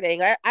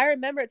comforting. I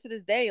remember it to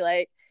this day.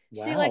 Like,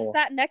 wow. She like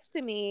sat next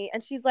to me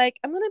and she's like,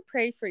 I'm gonna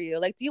pray for you.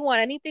 Like, do you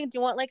want anything? Do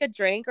you want like a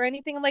drink or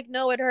anything? I'm like,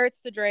 no, it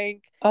hurts to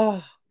drink.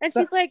 And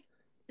she's like,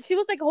 she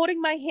was like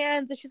holding my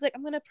hands and she's like,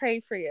 I'm gonna pray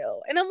for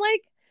you. And I'm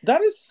like,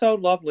 that is so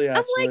lovely,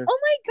 actually. I'm like, oh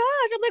my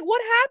gosh. I'm like,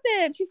 what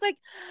happened? She's like,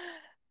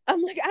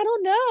 I'm like, I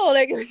don't know.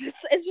 Like,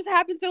 it just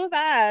happened so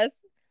fast.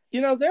 You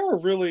know, there are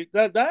really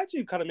that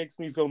actually kind of makes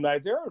me feel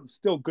nice. There are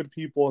still good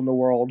people in the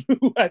world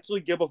who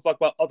actually give a fuck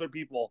about other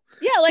people.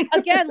 Yeah, like,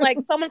 again,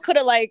 like someone could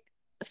have like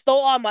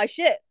stole all my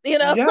shit, you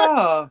know?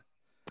 Yeah.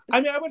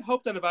 I mean, I would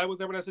hope that if I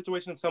was ever in a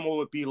situation, someone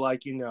would be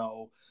like, you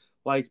know,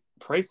 like,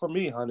 pray for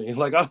me, honey.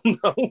 Like, I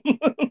don't know.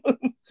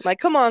 Like,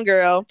 come on,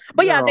 girl.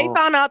 But yeah, they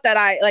found out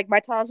that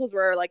my tonsils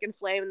were like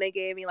inflamed and they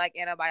gave me like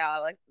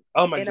antibiotics.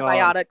 Oh my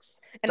God.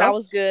 And I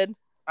was good.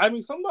 I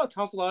mean, something about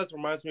tonsillitis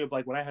reminds me of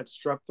like when I had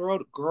strep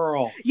throat,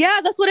 girl.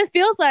 Yeah, that's what it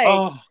feels like.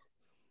 Oh,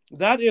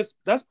 that's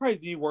probably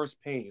the worst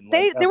pain.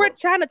 They were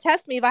trying to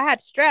test me if I had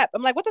strep.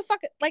 I'm like, what the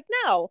fuck? Like,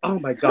 no. Oh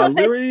my God,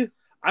 literally.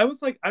 I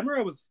was like, I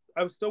remember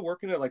I was still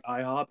working at like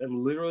IHOP,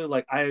 and literally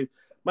like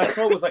my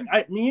throat was like,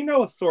 I mean, you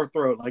know, a sore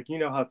throat, like, you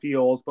know how it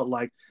feels, but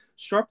like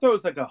strep throat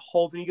is like a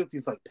whole thing. You get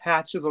these like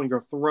patches on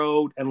your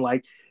throat, and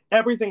like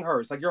everything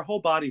hurts, like your whole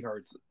body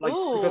hurts, like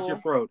because of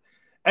your throat.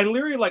 And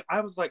literally, like,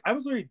 I was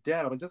literally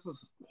dead. I'm like, this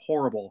is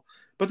horrible.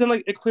 But then,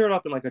 like, it cleared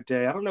up in, like, a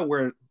day. I don't know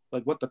where,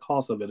 like, what the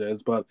cause of it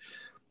is. But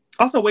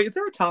also, wait, is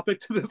there a topic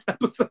to this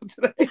episode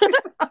today?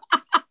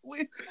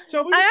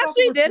 I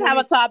actually did have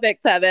a topic,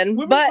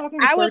 Tevin. But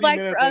I would like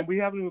for us... We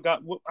haven't even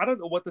got... I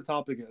don't know what the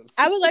topic is.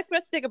 I would like for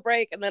us to take a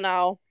break, and then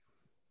I'll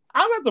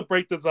have to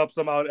break this up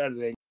somehow in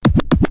editing.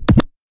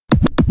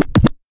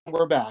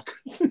 We're back.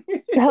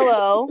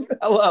 Hello.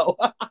 Hello.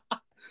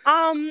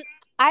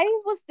 I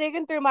was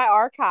digging through my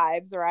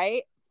archives,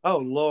 right? Oh,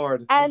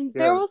 Lord. And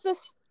there was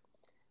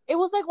it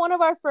was like one of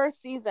our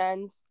first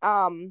seasons.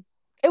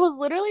 It was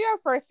literally our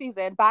first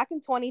season back in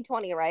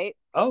 2020, right?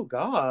 Oh,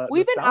 God.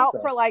 We've been out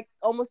for like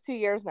almost 2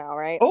 years now,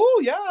 right?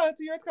 Oh, yeah.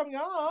 2 years coming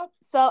up.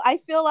 So I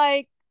feel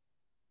like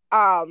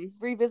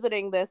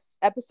revisiting this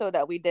episode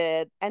that we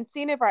did and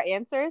seeing if our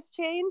answers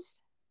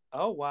changed.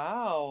 Oh,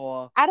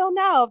 wow. I don't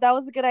know if that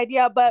was a good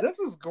idea, but this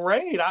is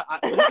great.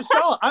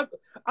 Michelle, I'm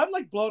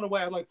like blown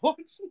away. I'm like, what?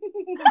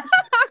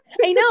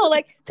 I know,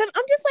 like, I'm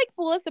just like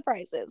full of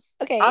surprises.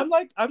 Okay. I'm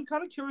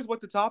kind of curious what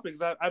the topic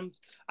is.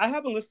 I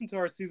haven't listened to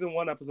our season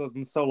 1 episodes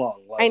in so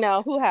long. Like, I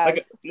know, who has?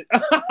 Like,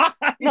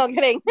 no, I'm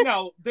kidding.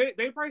 No, they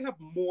probably have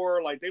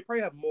more. Like, they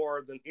probably have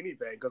more than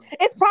anything. Cause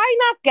it's probably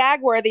not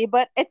gag worthy,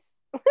 but it's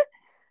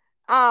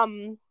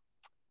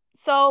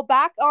So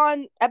back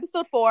on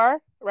episode 4,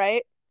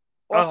 right?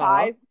 Or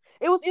 5.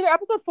 It was either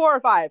episode 4 or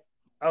 5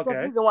 from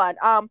season 1.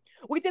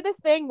 We did this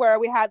thing where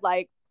we had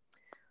like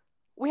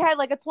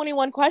a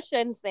 21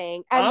 questions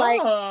thing, and like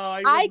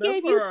I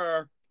gave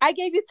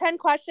you 10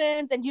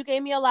 questions and you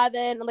gave me 11,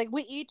 and like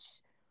we each,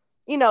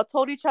 you know,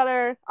 told each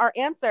other our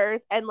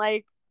answers, and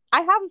like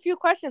I have a few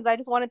questions. I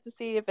just wanted to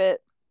see if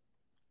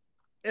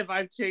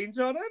I've changed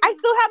on it. I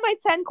still have my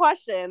 10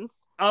 questions.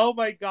 Oh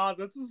my God,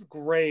 this is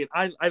great.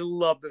 I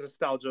love the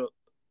nostalgia.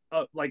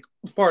 Like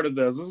part of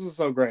this is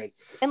so great,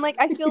 and like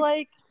I feel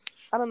like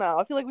I don't know.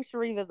 I feel like we should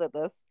revisit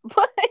this.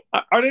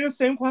 Are they the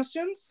same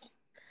questions?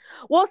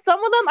 Well,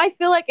 some of them I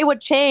feel like it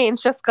would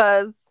change just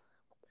because.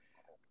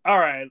 All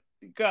right,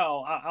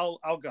 go. I'll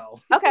go.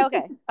 Okay.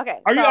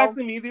 Are you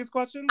asking me these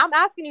questions? I'm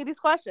asking you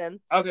these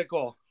questions. Okay,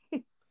 cool.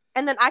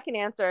 And then I can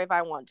answer if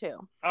I want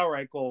to. All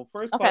right, cool.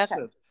 First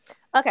question.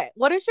 Okay.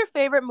 What is your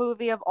favorite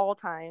movie of all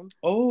time?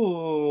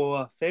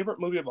 Oh, favorite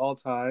movie of all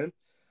time.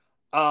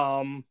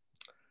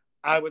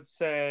 I would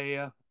say,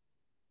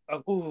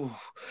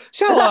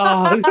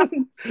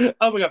 Shella.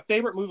 Oh my God,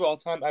 favorite movie of all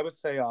time. I would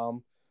say,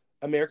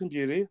 American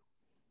Beauty.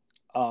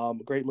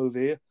 Great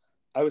movie.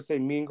 I would say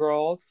Mean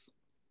Girls.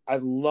 I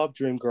love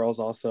Dreamgirls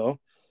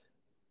also,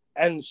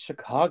 and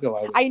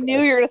Chicago. I knew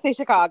you were gonna say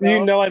Chicago.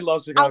 You know I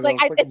love Chicago. I was like,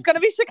 it's gonna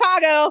be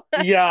Chicago.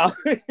 Yeah.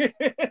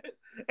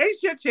 Ain't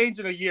shit changed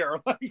in a year.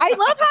 I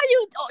love how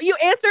you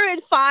answer in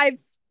 5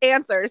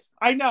 answers.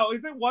 I know.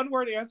 Is it one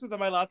word answer?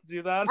 Am I allowed to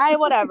do that?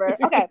 Whatever.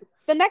 Okay.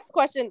 The next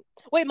question.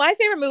 Wait, my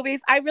favorite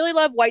movies. I really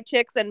love White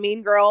Chicks and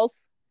Mean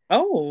Girls.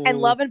 Oh. And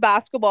Love and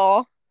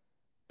Basketball.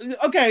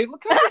 Okay,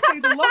 look, can I say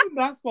the Love and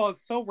Basketball is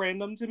so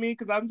random to me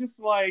because I'm just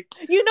like,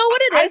 you know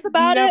what it is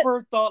about it? I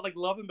never thought like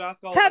Love and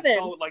Basketball was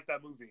so like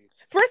that movie.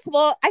 First of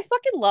all, I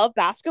fucking love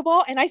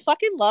basketball and I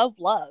fucking love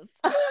love.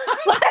 So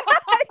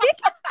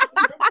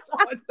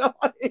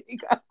annoying.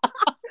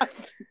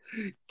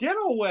 Get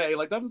away!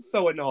 Like that is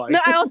so annoying. No,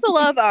 I also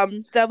love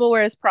Devil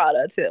Wears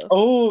Prada too.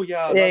 Oh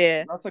yeah,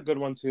 yeah. That's a good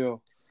one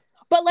too.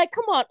 But like,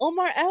 come on,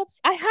 Omar Epps.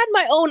 I had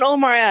my own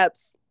Omar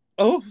Epps.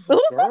 Oh,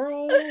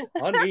 girl,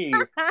 honey.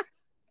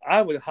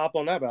 I would hop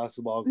on that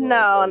basketball court.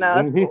 No,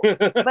 it's cool.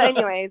 But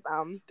anyways,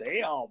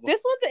 damn.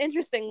 This one's an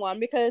interesting one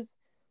because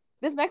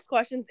this next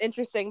question is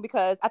interesting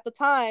because at the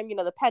time,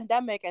 the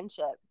pandemic and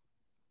shit.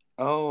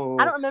 Oh.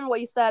 I don't remember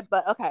what you said,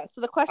 but okay.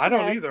 So the question is...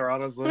 I don't either,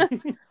 honestly.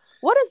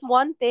 What is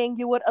one thing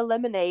you would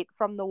eliminate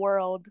from the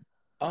world?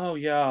 Oh,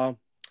 yeah.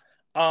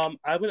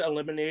 I would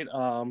eliminate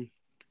a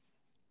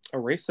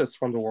racist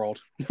from the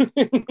world.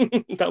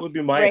 That would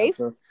be my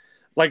answer.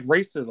 Like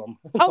racism.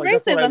 Oh, like,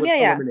 racism,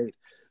 yeah. Eliminate.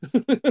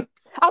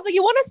 I was like,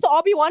 you want us to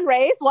all be one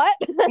race? What?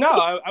 No,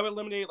 I would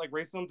eliminate like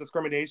racism,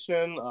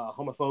 discrimination,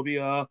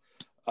 homophobia,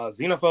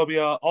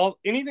 xenophobia,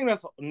 anything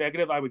that's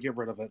negative. I would get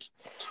rid of it.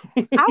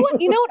 I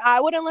would. You know what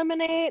I would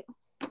eliminate?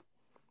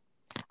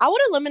 I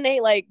would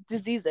eliminate like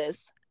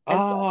diseases.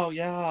 Oh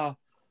yeah,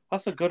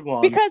 that's a good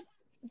one. Because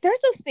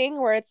there's a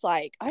thing where it's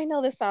like, I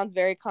know this sounds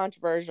very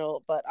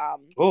controversial, but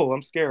oh,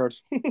 I'm scared.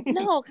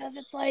 No, because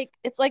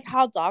it's like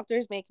how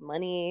doctors make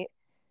money.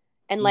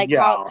 And like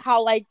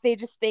how like they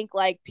just think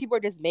like people are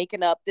just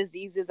making up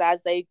diseases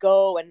as they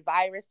go and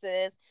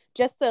viruses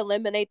just to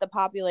eliminate the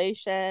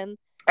population.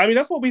 I mean,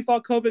 that's what we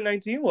thought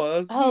COVID-19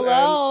 was.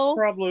 Hello.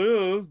 Probably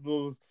is.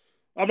 But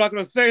I'm not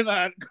going to say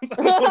that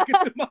because I don't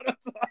get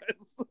demonetized.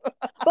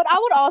 But I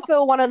would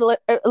also want to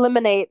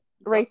eliminate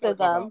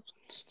racism.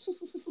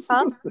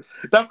 Huh?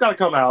 That's got to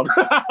come out.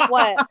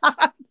 What?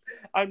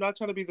 I'm not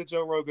trying to be the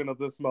Joe Rogan of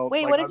this smoke.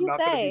 Wait, what did you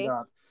say?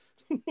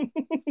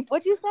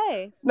 What'd you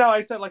say? No,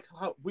 I said like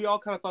we all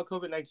kind of thought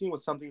COVID-19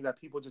 was something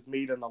that people just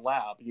made in the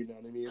lab. You know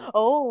what I mean?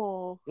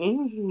 Oh.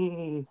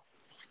 Mm-hmm.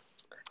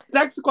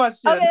 Next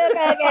question. Okay.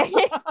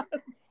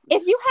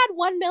 If you had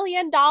 $1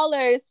 million,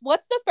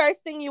 what's the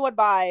first thing you would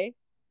buy?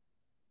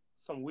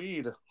 Some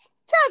weed.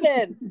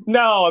 Tevin.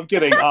 No, I'm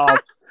kidding.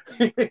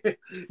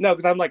 No,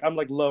 because I'm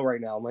like low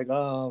right now. I'm like,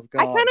 oh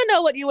god. I kind of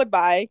know what you would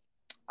buy.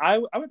 I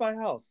would buy a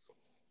house.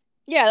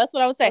 Yeah, that's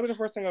what I would say. That would be the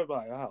first thing I would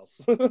buy, a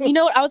house. You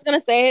know what I was gonna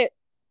say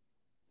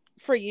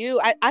for you?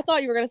 I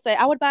thought you were gonna say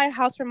I would buy a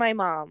house for my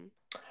mom.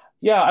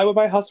 Yeah, I would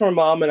buy a house for my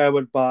mom, and I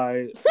would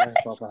buy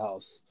myself a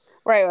house.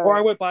 Right. Or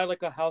I would buy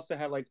like a house that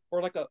had like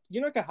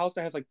a house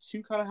that has like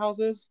two kind of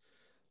houses,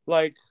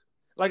 like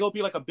it'll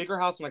be like a bigger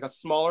house and like a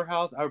smaller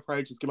house. I would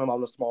probably just give my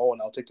mom the small one.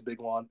 I'll take the big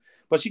one,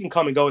 but she can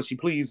come and go as she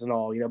please and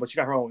all, but she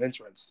got her own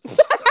entrance. Wait,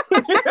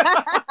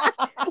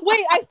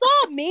 I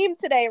saw a meme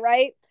today,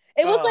 right?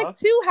 It was like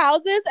two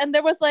houses and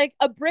there was like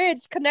a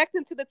bridge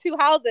connecting to the two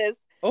houses.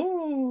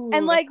 Oh,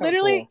 and like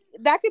literally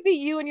cool. That could be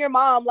you and your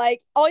mom.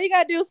 Like all you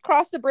gotta do is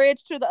cross the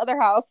bridge to the other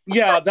house.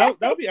 Yeah, that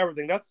would be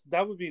everything. That's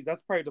probably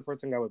the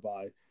first thing I would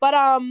buy. But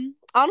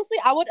honestly,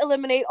 I would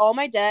eliminate all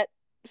my debt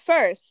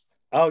first.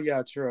 Oh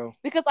yeah, true.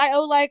 Because I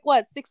owe like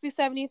what,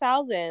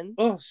 60,000-70,000.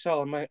 Oh,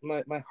 Shella,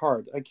 my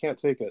heart, I can't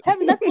take it.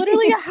 Tevin, that's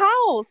literally a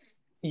house.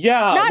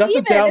 Yeah, not that's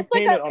even. A down it's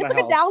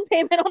like a down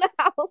payment on a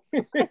house.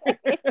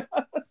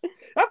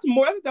 That's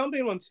a down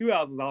payment on two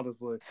houses,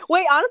 honestly.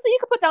 Wait, honestly, you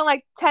could put down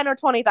like 10 or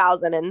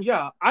 20,000 and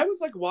yeah, I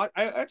was like, what?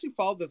 I actually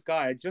followed this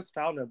guy. I just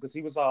found him because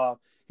he was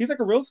he's like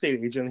a real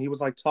estate agent. He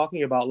was like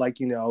talking about like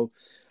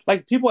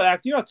like people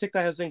ask,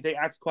 TikTok has things, they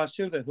ask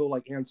questions and he'll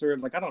like answer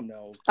it. Like I don't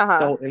know,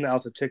 in and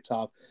out of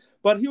TikTok.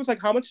 But he was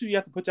like, how much do you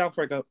have to put down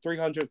for like a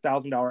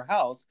 $300,000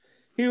 house?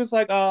 He was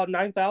like,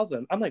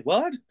 9,000. I'm like,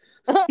 what?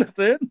 That's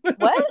it?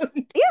 What?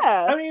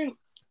 Yeah. I mean,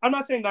 I'm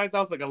not saying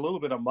 9,000 like a little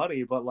bit of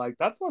money, but like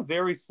that's a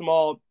very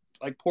small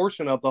like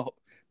portion of the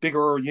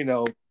bigger,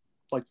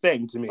 like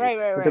thing to me. Right.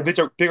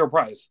 The bigger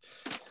price.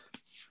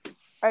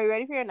 Are you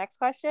ready for your next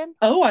question?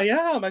 Oh, I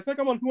am. I think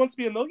I'm on Who Wants to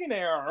Be a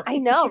Millionaire. I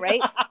know, right?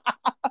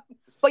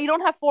 But you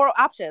don't have 4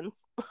 options.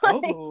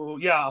 Oh,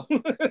 yeah.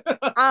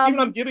 Even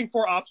I'm giving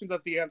 4 options,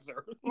 that's the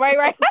answer.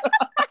 Right.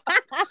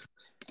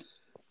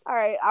 All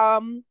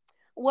right.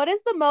 What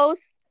is the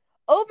most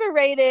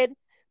overrated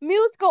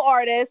musical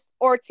artist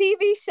or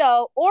TV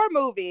show or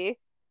movie?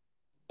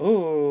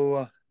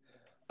 Ooh.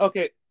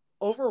 Okay.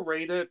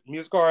 Overrated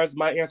musical artist,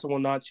 my answer will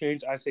not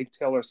change. I say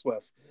Taylor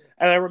Swift.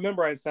 And I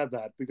remember I said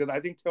that because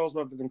I think Taylor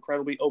Swift is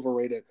incredibly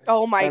overrated.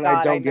 Oh my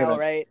God, I know,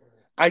 right?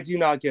 I do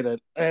not get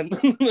it. And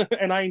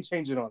and I ain't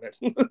changing on it.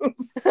 You're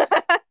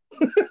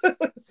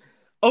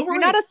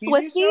not a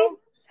Swiftie? Show?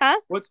 Huh?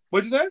 What'd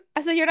you say?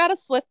 I said you're not a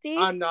Swiftie?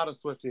 I'm not a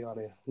Swiftie,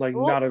 honey. Like,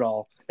 not at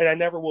all. And I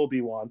never will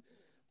be one.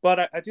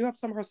 But I do have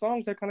some of her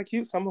songs. They're kind of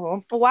cute, some of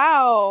them.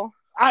 Wow.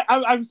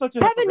 I'm such a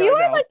Kevin, you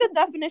are like the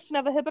definition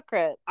of a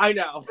hypocrite. I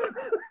know.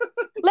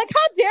 Like,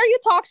 how dare you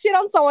talk shit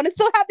on someone and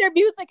still have their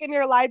music in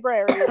your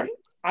library?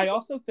 I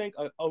also think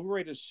an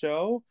overrated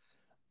show,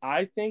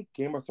 I think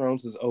Game of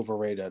Thrones is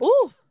overrated.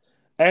 Ooh.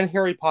 And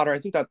Harry Potter. I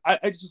think that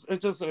it just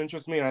doesn't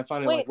interest me, and I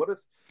find it like, what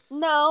is...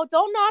 No,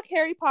 don't knock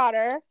Harry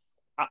Potter.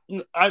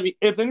 I mean,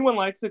 if anyone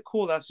likes it,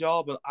 cool, that's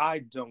y'all, but I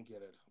don't get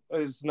it.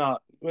 It's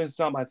not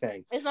my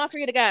thing. It's not for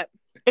you to get.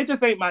 It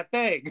just ain't my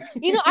thing.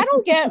 I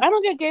don't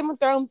get Game of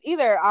Thrones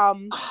either.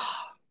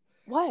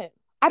 What?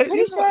 I'm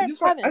pretty sure I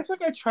feel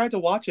like I tried to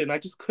watch it and I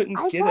just couldn't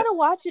get it. I tried to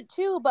watch it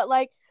too, but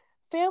like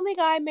Family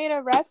Guy made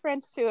a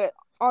reference to it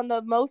on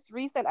the most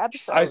recent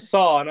episode. I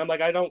saw, and I'm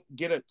like, I don't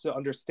get it to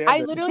understand I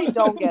it. literally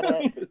don't get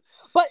it.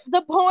 But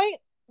the point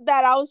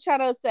that I was trying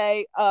to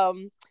say,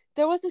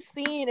 there was a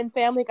scene in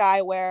Family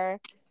Guy where,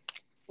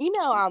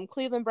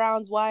 Cleveland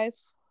Brown's wife.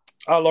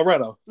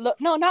 Loretta.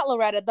 No, not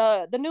Loretta.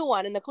 The new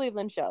one in the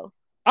Cleveland show.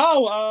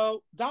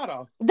 Oh,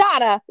 Donna.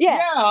 Donna, yeah.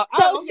 Yeah.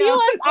 So she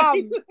was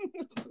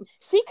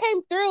she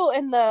came through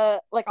in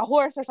the like a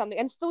horse or something,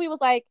 and Stewie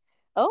was like,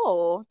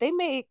 "Oh, they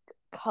make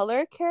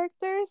color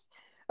characters."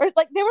 Or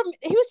like he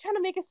was trying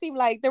to make it seem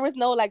like there was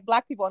no like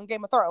black people in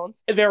Game of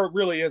Thrones. There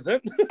really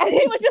isn't. And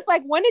he was just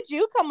like, when did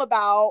you come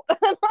about?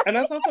 And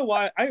that's also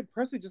why I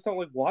personally just don't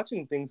like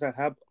watching things that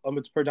have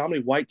it's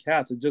predominantly white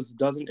cats. It just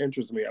doesn't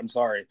interest me. I'm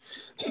sorry.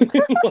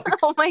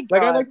 Oh my god.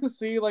 Like I like to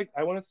see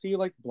I want to see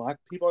like black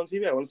people on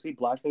TV. I want to see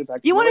black things.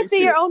 You want to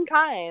see your own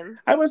kind.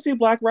 I want to see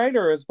black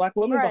writers, black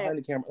women behind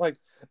the camera. Like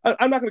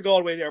I'm not going to go all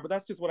the way there, but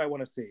that's just what I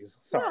want to see.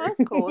 Sorry. No, that's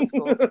cool. That's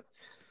cool.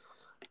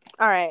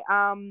 All right.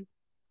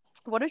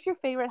 What is your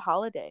favorite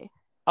holiday?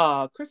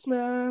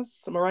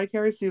 Christmas, Mariah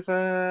Carey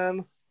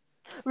season.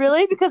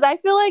 Really? Because I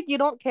feel like you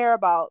don't care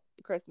about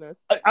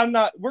Christmas. I'm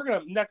not.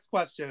 Next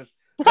question.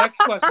 Next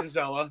question,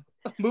 Shella.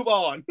 Move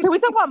on. Can we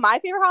talk about my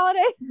favorite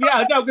holiday?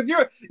 Yeah, no, because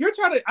you're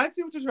trying to. I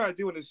see what you're trying to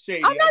do in the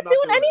shady. I'm not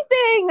doing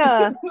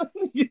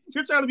anything.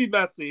 You're trying to be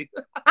messy.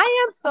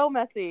 I am so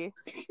messy.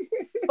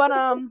 But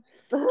oh,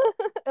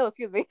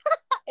 excuse me.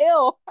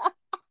 Ew.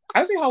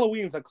 I think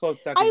Halloween's a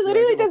close second. I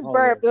literally just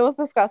burped. It was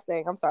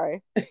disgusting. I'm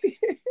sorry.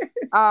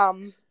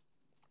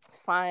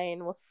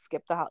 Fine. We'll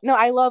skip the No,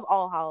 I love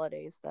all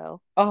holidays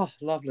though. Oh,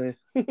 lovely.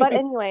 But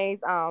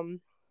anyways,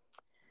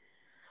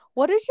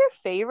 what is your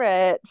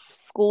favorite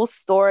school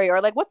story,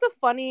 or like what's a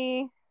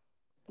funny?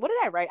 What did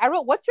I write? I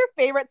wrote, "What's your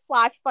favorite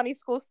 / funny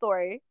school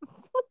story?"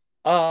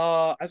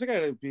 I think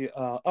I'd be.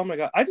 Oh my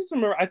god! I just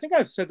remember. I think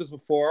I've said this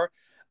before.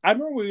 I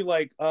remember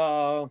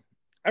I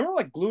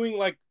remember gluing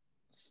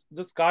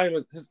this guy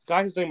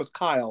his name was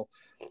Kyle.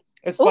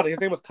 It's funny. His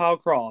name was Kyle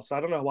Cross. I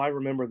don't know why I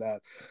remember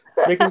that.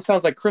 Making it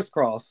sound like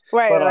crisscross.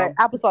 Right.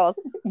 Applesauce.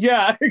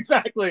 Yeah,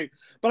 exactly.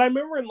 But I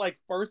remember in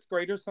first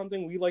grade or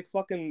something, we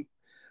fucking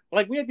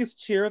we had these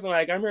chairs, and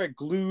I remember I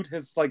glued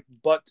his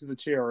butt to the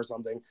chair or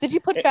something. Did you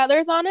put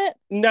feathers on it?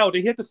 No,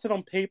 he had to sit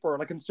on paper,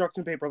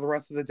 construction paper, the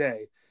rest of the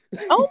day.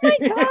 Oh my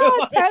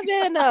god,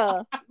 Kevin!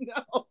 No,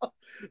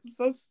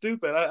 so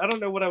stupid. I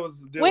don't know what I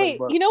was doing. Wait,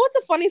 you know what's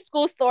a funny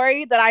school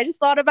story that I just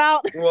thought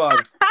about?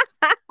 What?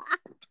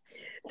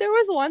 There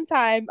was one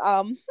time,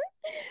 I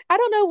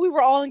don't know, we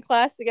were all in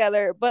class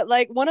together, but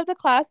one of the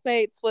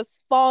classmates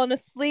was falling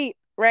asleep,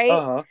 right?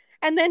 Uh-huh.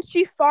 And then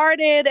she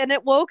farted, and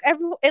it woke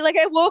everyone.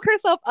 It woke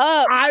herself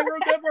up. I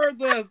remember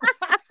this.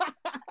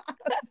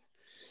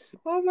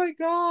 Oh my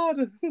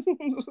god.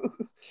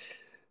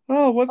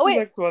 Oh, what's the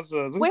next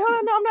question? Wait, hold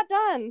on. No, I'm not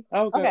done.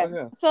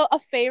 Okay. So a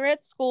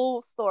favorite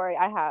school story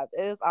I have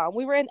is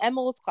we were in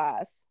Emil's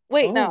class.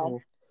 Wait, no.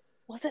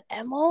 Was it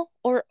Emil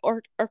or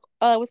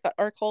what's that?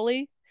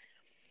 Arcoli?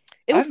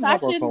 It was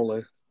fashion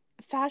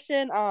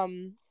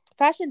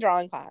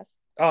drawing class.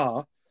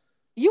 Uh-huh.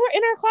 You were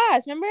in our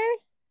class, remember?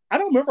 I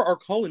don't remember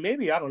Arcoli.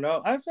 Maybe, I don't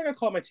know. I think I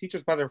called my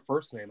teachers by their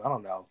first name. I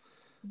don't know.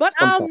 But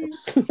it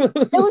was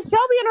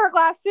Shelby in her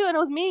class too, and it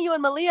was me, you,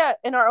 and Malia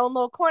in our own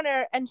little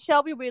corner, and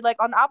Shelby would be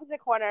on the opposite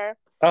corner.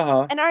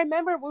 Uh-huh. And I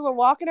remember we were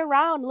walking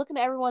around looking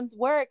at everyone's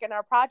work and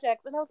our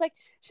projects, and I was like,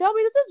 Shelby,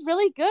 this is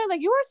really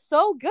good. You are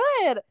so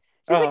good.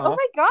 She's like, oh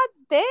my god,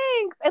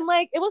 thanks. And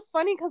it was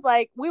funny because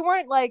we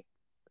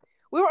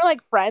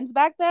weren't friends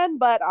back then,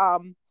 but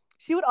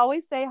she would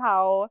always say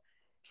how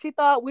she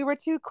thought we were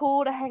too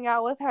cool to hang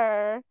out with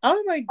her.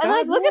 Oh my god!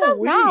 And look at us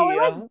now,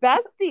 we're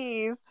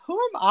besties. Who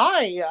am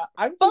I?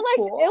 I'm but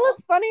cool. It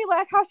was funny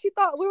how she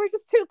thought we were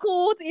just too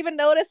cool to even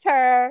notice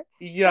her.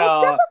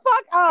 Yeah, shut the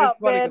fuck up,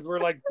 it's funny because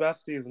we're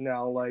besties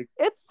now.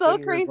 It's so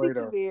crazy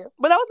to me.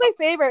 But that was my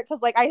favorite because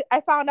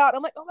I found out,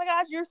 I'm like, oh my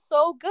gosh, you're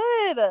so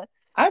good.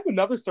 I have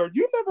another story.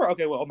 You remember?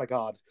 Okay, well, oh my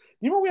god,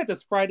 you remember we had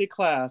this Friday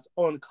class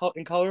in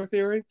color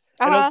theory,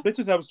 and those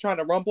bitches I was trying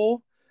to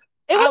rumble.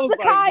 It was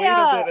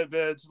Zakaya. Wait a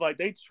minute, bitch.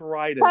 They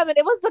tried it. Kevin,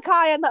 it was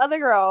Zakaya and the other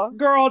girl.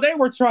 Girl, they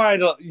were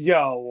trying to,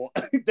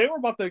 they were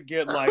about to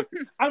get I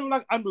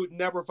would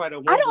never fight a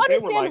woman. I don't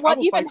understand what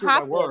even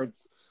happened.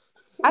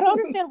 I don't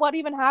understand what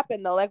even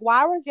happened though.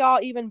 Why was y'all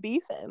even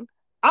beefing?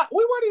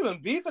 We weren't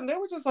even beefing. They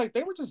were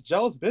just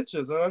jealous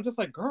bitches, and I'm just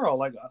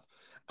girl,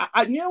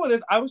 I you know what it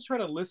is. I was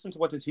trying to listen to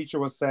what the teacher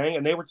was saying,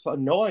 and they were just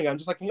annoying. I'm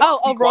just can you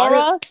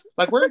Aurora?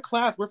 We're in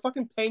class. We're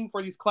fucking paying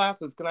for these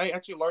classes. Can I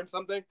actually learn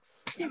something?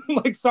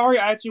 Sorry,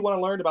 I actually want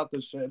to learn about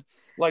this shit.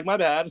 My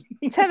bad.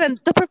 Kevin,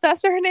 the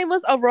professor, her name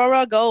was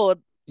Aurora Gold.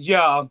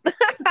 Yeah.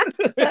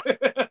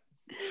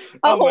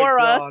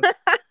 Aurora.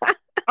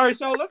 All right,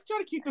 so let's try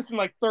to keep this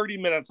in 30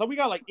 minutes. So we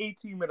got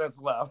 18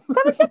 minutes left.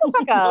 Kevin, shut the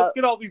fuck up. Let's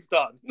get all these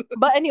done.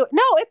 But anyway,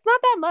 no, it's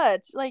not that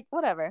much.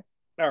 Whatever.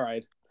 All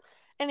right.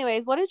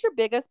 Anyways, what is your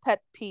biggest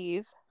pet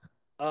peeve?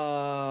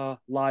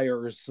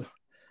 Liars.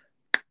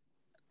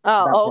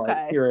 Oh,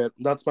 okay. Hear it.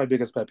 That's my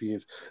biggest pet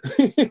peeve.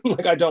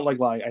 I don't like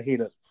lying. I hate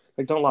it.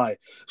 Like, don't lie.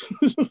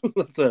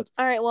 That's it.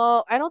 All right.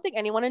 Well, I don't think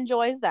anyone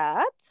enjoys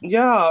that.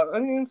 Yeah, I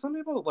mean, some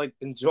people like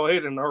enjoy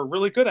it and are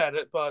really good at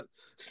it, but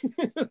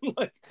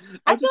like,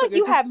 I feel like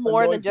you have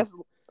more than just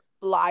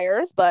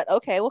liars, but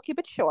okay, we'll keep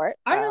it short.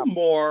 I have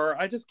more.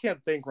 I just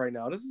can't think right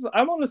now.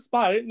 I'm on the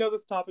spot. I didn't know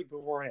this topic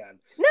beforehand.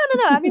 No.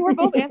 I mean, we're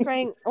both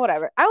answering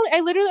whatever.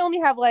 I literally only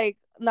have like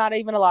not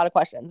even a lot of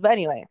questions, but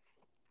anyway,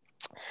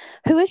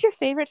 who is your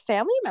favorite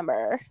family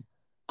member?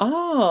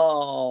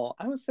 Oh,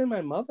 I would say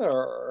my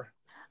mother.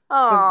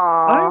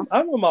 Aww.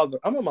 I'm a mother.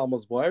 I'm a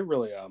mama's boy. I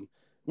really am.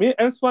 And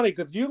it's funny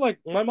because me and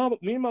my mom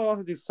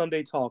have these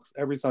Sunday talks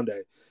every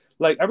Sunday.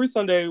 Like every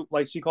Sunday,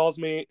 like she calls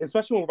me,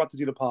 especially when we're about to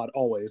do the pod,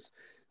 always.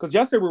 Because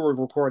yesterday we were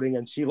recording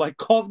and she like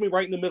calls me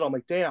right in the middle. I'm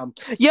like, damn.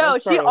 Yo,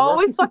 she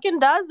always fucking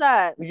does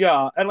that.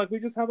 Yeah, and like we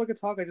just have like a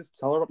talk. I just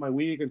tell her about my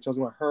week and she tells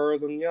me about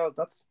hers, and yeah,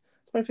 that's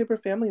my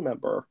favorite family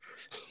member.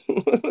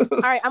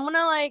 All right, I'm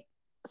gonna like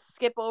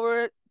skip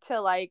over to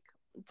like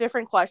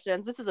different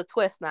questions. This is a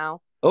twist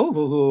now.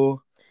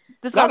 Oh.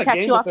 This is gonna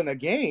catch you off in a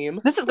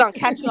game. This is gonna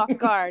catch you off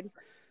guard.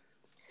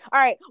 All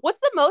right.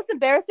 What's the most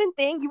embarrassing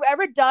thing you've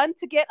ever done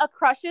to get a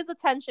crush's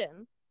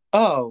attention?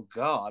 Oh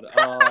God.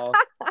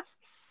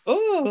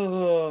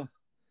 Oh.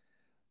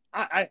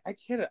 I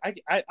can't. I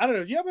don't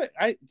know.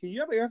 Can you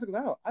have an answer?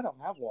 Because I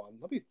don't have one.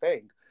 Let me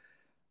think.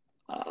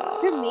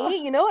 To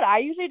me, you know what I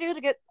usually do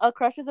to get a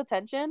crush's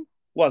attention?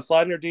 What,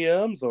 slide in your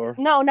DMs or?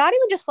 No, not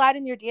even just slide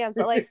in your DMs,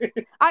 but like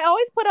I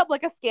always put up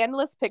like a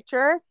scandalous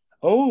picture.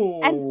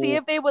 Oh. And see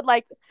if they would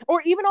like,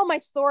 or even on my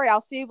story,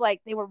 I'll see if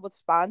like they would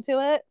respond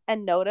to it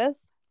and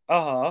notice.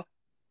 Uh-huh.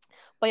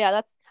 But yeah,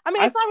 it's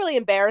not really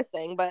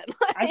embarrassing, but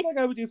like, I think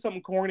I would do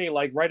something corny,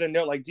 like write a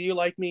note, like, do you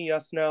like me?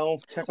 Yes, no.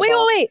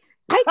 Wait.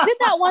 I did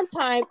that one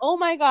time. Oh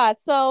my God.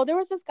 So there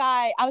was this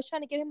guy, I was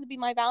trying to get him to be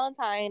my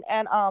Valentine.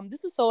 And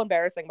this was so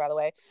embarrassing, by the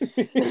way.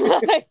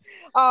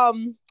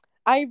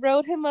 I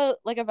wrote him a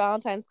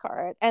Valentine's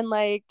card and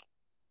like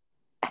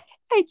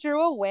I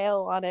drew a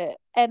whale on it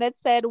and it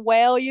said,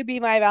 "Whale, you be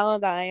my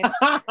Valentine."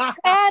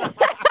 and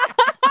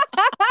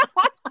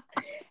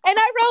And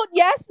I wrote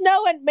yes,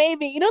 no, and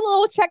maybe. You know the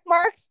little check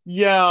marks?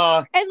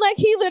 Yeah. And like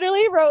he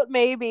literally wrote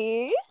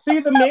maybe. See,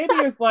 the maybe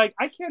is like,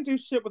 I can't do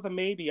shit with a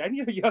maybe. I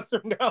need a yes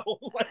or no.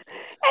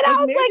 And I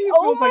was like,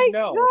 oh my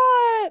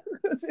God.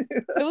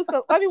 It was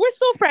so, we're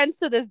still friends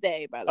to this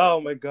day, by the way. Oh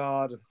my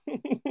God.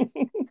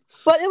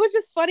 But it was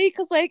just funny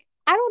because like,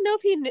 I don't know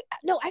if he knew.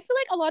 No, I feel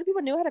like a lot of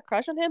people knew I had a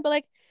crush on him, but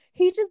like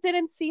he just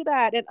didn't see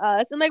that in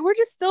us. And like, we're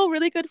just still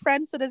really good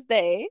friends to this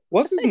day.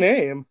 What's his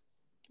name?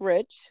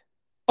 Rich.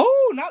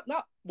 Oh,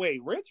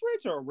 wait, Rich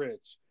or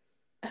Rich?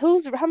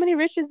 How many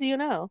Riches do you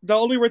know? The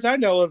only Rich I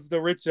know is the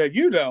Rich that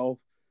you know.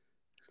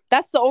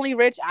 That's the only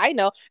Rich I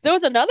know. There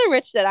was another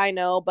Rich that I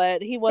know,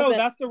 but he wasn't. No,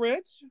 that's the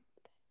Rich?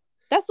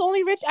 That's the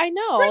only Rich I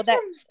know. Rich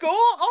from school?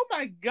 Oh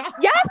my God.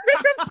 Yes,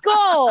 Rich from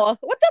school.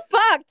 What the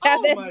fuck,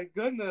 Tevin? Oh my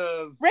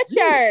goodness.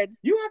 Richard.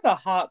 You have the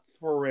hots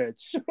for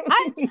Rich.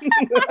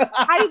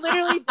 I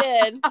literally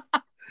did.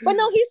 But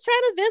no, he's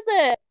trying to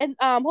visit and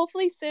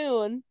hopefully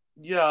soon.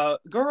 Yeah,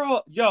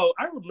 girl,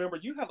 I remember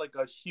you had like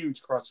a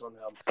huge crush on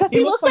him. Because he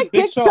looks like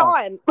Big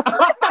Sean.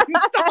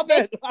 Stop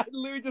it. I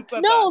literally just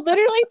said that.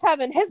 Literally,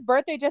 Tevin, his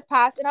birthday just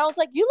passed, and I was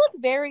like, you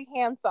look very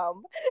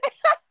handsome.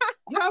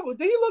 Yeah, but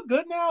did he look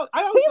good now?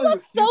 He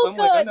looks so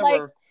good.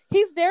 Like,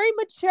 he's very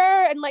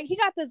mature, and like he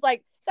got this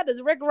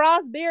Rick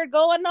Ross beard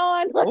going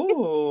on.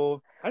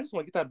 Oh, I just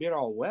want to get that beard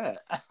all wet.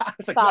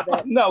 Stop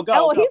it. No, go.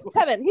 Oh, he's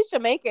Tevin. He's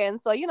Jamaican,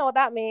 so you know what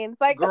that means.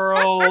 Like,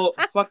 girl,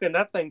 fucking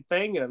that thing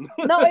thangin'.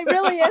 No, it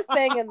really is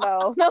thangin'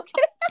 though. No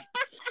kidding.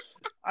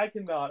 I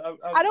cannot.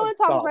 I don't want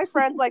to talk to my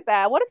friends like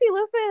that. What if he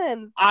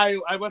listens? I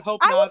would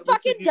hope not. I would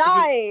fucking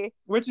die.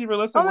 Richie, we're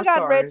listening. Oh my God,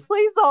 sorry. Rich,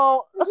 please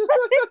don't.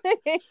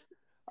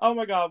 Oh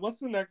my God, what's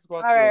the next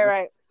question? All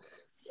right.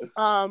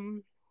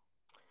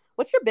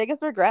 What's your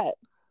biggest regret?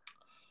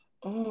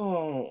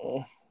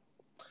 Oh,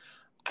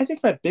 I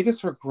think my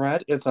biggest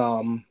regret is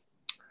I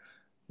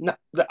feel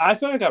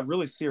like I got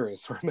really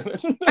serious for a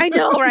minute. I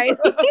know, right?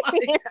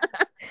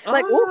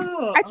 I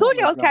told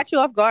you I was catch you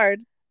off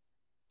guard.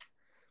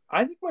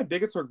 I think my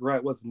biggest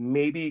regret was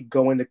maybe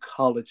going to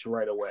college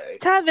right away.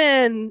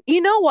 Tevin,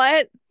 you know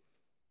what?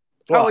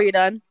 Oh, are you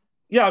done?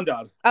 Yeah, I'm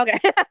done. Okay.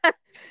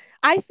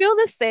 I feel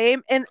the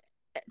same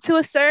to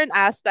a certain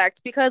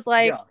aspect because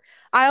I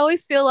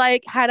always feel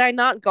like had I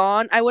not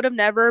gone, I would have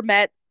never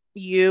met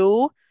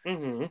you.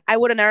 Mm-hmm. I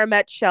would have never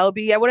met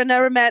Shelby. I would have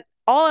never met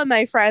all of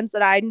my friends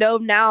that I know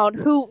now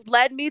who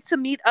led me to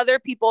meet other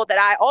people that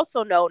I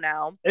also know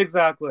now.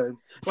 Exactly.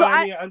 So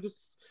I mean,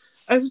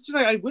 I was just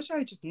like, I wish I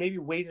had just maybe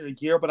waited a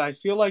year, but I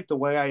feel like the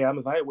way I am,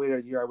 if I had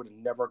waited a year, I would have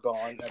never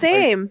gone.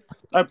 Same.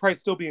 I'd probably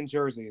still be in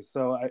Jersey,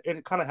 so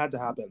it kind of had to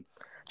happen.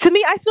 To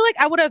me, I feel like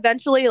I would have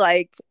eventually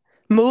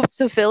move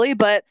to Philly,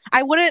 but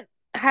I wouldn't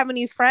have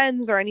any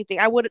friends or anything.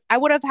 I would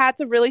have had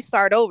to really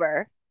start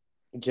over.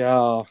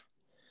 Yeah.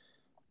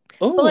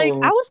 Ooh. But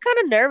I was kind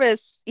of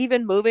nervous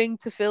even moving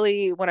to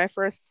Philly when I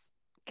first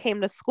came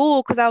to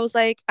school because I was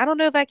like, I don't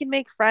know if I can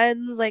make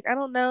friends. Like, I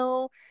don't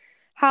know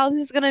how this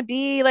is gonna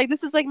be. Like,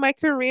 this is my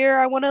career.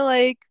 I want to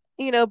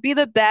be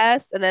the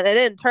best, and then it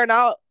didn't turn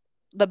out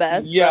the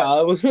best. Yeah,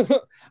 but it was.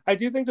 I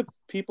do think the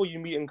people you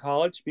meet in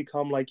college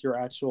become like your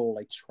actual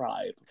like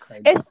tribe,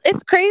 kind of.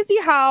 it's crazy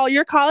how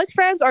your college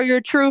friends are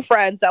your true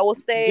friends that will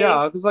stay.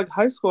 Yeah, because like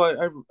high school,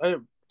 I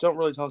don't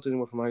really talk to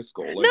anyone from high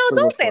school. Like, No,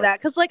 don't say that,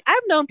 because like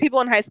I've known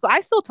people in high school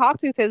I still talk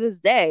to this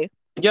day.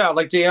 Yeah,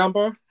 like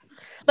D'Amber.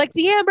 Like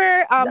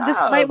D'Amber,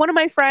 one of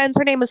my friends,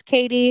 her name is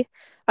Katie.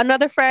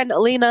 Another friend,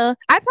 Alina.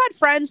 I've had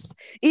friends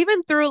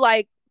even through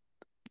like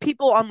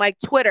people on like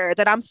Twitter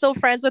that I'm still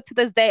friends with to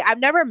this day. I've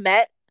never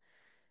met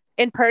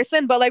in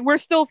person, but like we're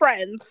still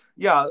friends.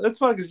 Yeah, that's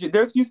funny because you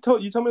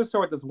told me the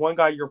story with this one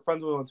guy you're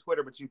friends with on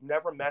Twitter, but you've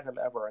never met him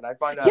ever, and I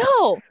find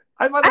that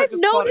I've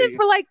known him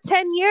for like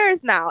 10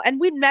 years now, and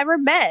we've never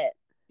met.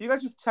 You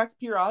guys just text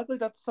periodically?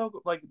 That's so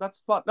like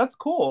that's fun. That's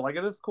cool. Like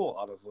it is cool,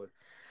 honestly.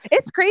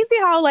 It's crazy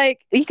how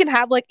like you can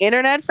have like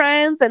internet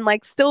friends and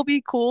like still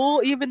be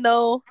cool even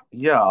though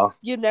you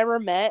never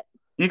met.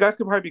 You guys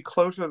could probably be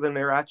closer than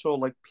their actual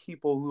like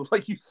people who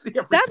like you see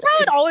every That's day.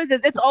 how it always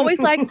is. It's always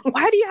like,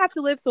 why do you have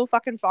to live so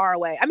fucking far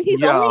away? I mean,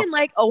 he's only in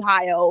like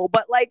Ohio,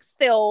 but like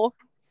still.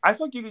 I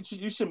think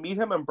you should meet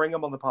him and bring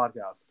him on the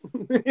podcast.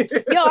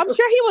 Yo, I'm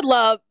sure he would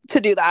love to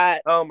do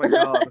that. Oh my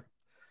god.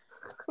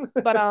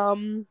 But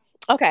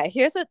okay,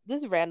 this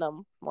is a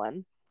random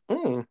one.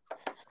 Mm.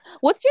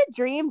 What's your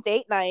dream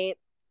date night?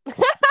 Oh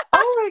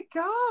my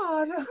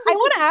god. I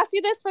want to ask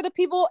you this for the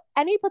people,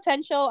 any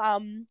potential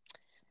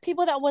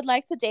people that would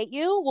like to date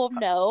you will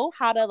know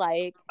how to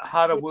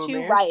woo you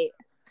me. Right.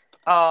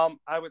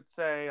 I would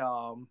say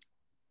I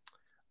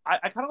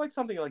kind of like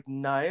something like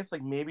nice,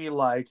 like maybe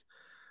like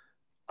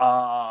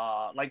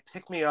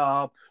pick me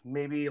up,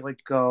 maybe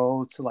like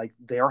go to like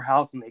their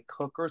house and they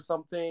cook or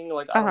something.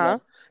 Like I don't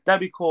know. That'd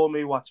be cool.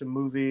 Maybe watch a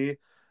movie,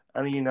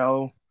 and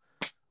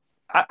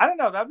I don't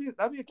know.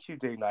 That'd be a cute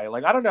date night.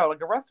 Like I don't know.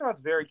 Like a restaurant's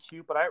very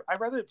cute, but I'd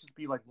rather it just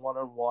be like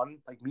one-on-one,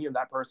 like me and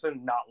that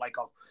person, not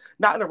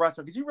in a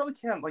restaurant, because you really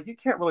can't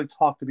really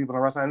talk to people in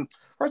a restaurant. And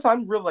first,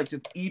 I'm really like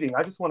just eating.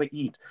 I just want to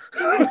eat.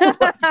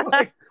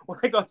 Like, when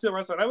I go to a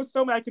restaurant, I was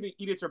so mad I couldn't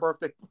eat at your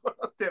birthday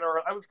dinner.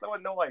 I was so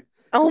annoyed.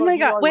 Oh my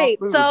god! Wait,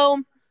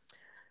 so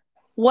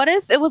what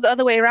if it was the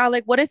other way around?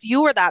 Like, what if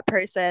you were that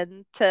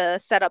person to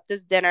set up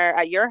this dinner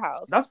at your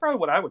house? That's probably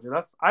what I would do.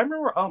 I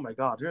remember. Oh my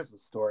god! Here's the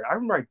story. I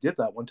remember I did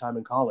that one time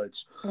in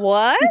college.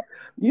 What?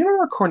 You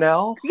remember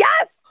Cornell?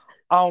 Yes.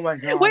 Oh my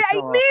god! Wait, I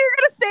knew you were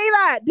gonna say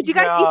that. Did you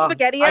guys eat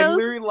SpaghettiOs?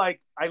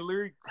 I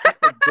literally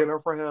cooked like, dinner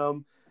for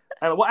him.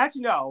 And well,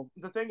 actually, no.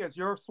 The thing is,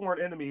 your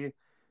sworn enemy,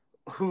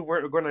 who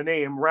we're going to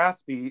name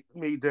Raspy,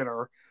 made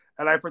dinner.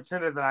 And I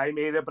pretended that I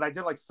made it, but I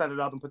did like set it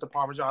up and put the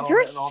Parmesan on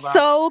it and all that.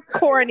 So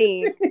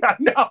corny. Yeah,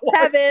 no.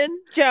 Tevin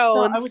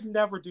Jones. No, I would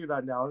never do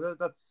that now.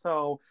 That's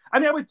so. I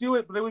mean, I would do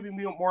it, but it would be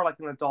more like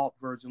an adult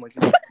version, like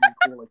cool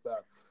like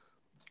that.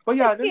 But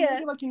yeah, then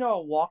maybe like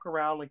walk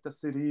around like the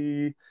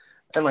city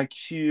and like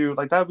cute,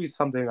 like that would be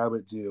something I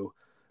would do.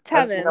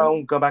 Tevin,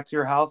 and, go back to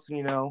your house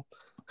and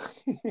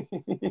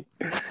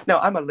No,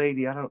 I'm a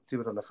lady. I don't do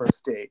it on the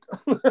first date.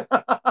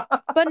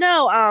 But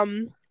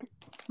no,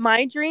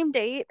 my dream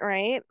date,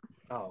 right?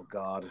 Oh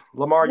God,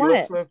 Lamar, what? You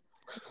listening?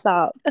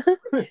 Stop.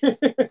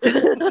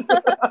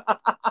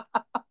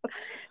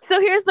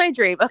 So here's my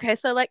dream. Okay,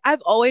 so like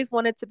I've always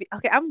wanted to be.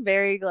 Okay, I'm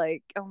very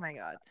like, oh my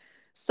god.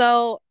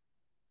 So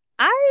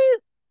I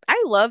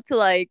love to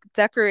like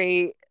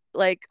decorate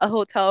like a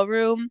hotel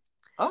room.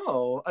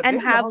 Oh, a date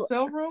in a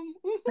hotel room?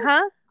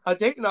 Huh? A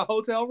date in a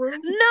hotel room?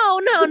 No,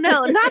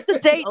 not the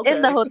date Okay.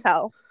 in the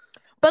hotel.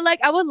 But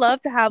like I would love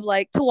to have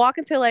like to walk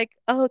into like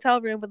a hotel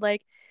room with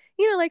like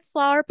like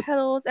flower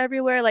petals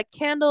everywhere, like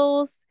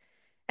candles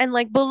and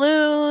like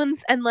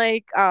balloons and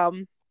like a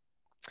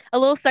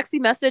little sexy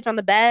message on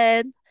the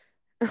bed.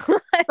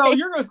 So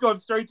you're just going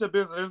straight to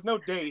business. There's no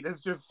date.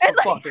 It's just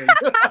fucking.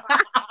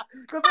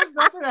 Because there's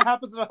nothing that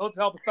happens in a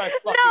hotel besides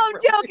fucking. No, I'm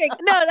joking.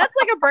 No, that's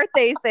like a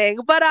birthday thing.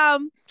 But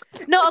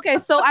no, okay.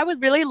 So I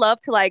would really love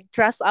to like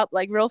dress up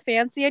like real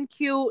fancy and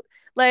cute,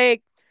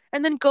 like,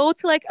 and then go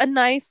to like a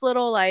nice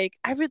little like.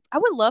 I would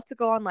love to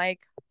go on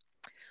like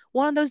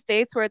one of those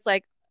dates where it's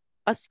like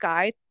a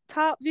sky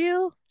top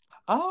view.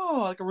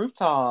 Oh, like a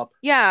rooftop.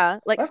 Yeah,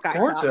 like that's sky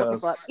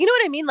gorgeous. top. You know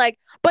what I mean? Like,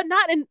 but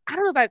not in. I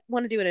don't know if I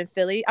want to do it in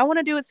Philly. I want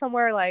to do it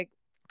somewhere like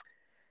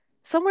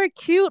somewhere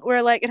cute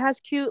where like it has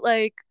cute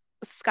like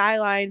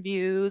skyline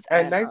views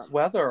and nice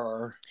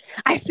weather.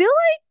 I feel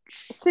like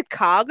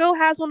Chicago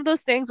has one of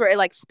those things where it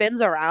like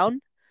spins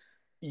around.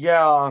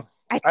 Yeah,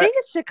 I think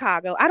it's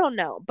Chicago. I don't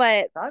know,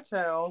 but that's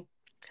how.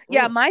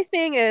 Yeah, my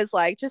thing is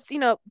like just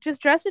just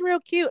dressing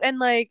real cute and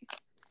like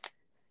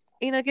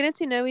getting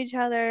to know each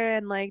other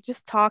and like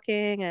just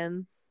talking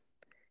and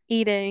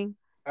eating.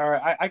 All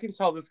right, I can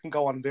tell this can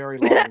go on very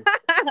long.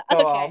 So,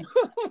 okay.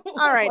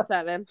 All right,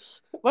 Tevin.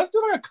 Let's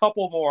do like a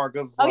couple more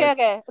because.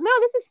 Okay. No,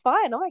 this is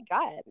fun. Oh my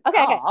god.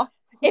 Okay.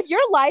 If your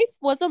life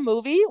was a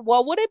movie,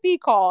 what would it be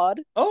called?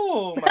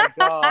 Oh my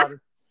god.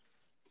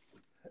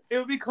 It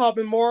would be called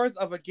Memoirs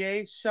of a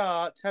Gay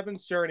Shot,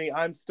 Tevin's Journey,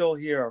 I'm Still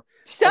Here.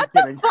 Shut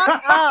the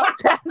fuck up,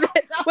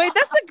 Tevin. Wait,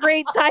 that's a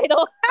great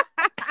title.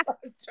 I'm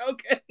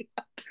joking.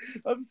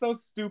 That's so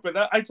stupid.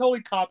 I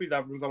totally copied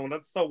that from someone.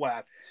 That's so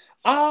whack.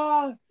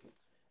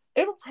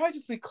 It would probably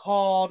just be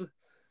called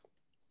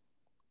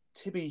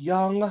To Be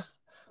Young,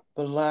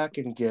 Black,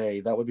 and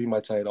Gay. That would be my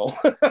title.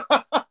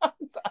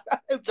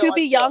 To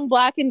Be Young,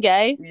 Black, and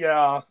Gay?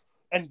 Yeah.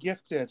 And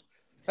Gifted.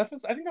 I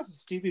think that's a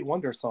Stevie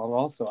Wonder song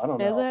also. I don't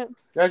know. Is it?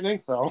 Yeah, I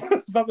think so.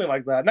 Something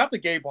like that. Not the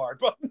gay part,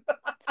 but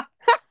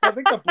I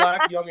think the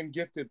Black, Young, and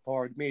Gifted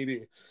part,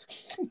 maybe.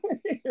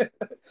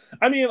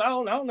 I mean, I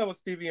don't know what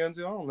Stevie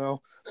into. I don't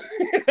know.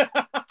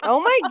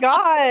 Oh my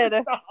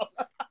God.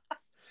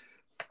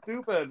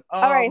 Stupid.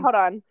 All right, hold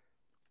on.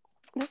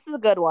 This is a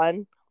good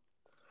one.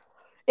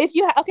 If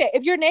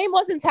your name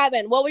wasn't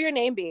Tevin, what would your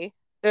name be?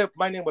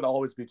 My name would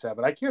always be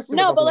Tevin. I can't see.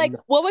 No, but like,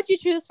 what would you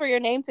choose for your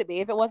name to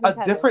be if it wasn't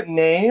Tevin? A different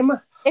name?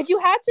 If you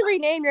had to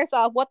rename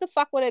yourself, what the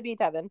fuck would it be,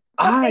 Tevin?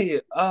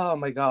 Oh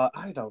my God,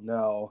 I don't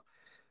know.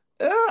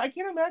 I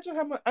can't imagine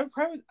how much. I'd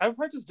probably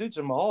just do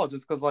Jamal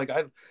just because like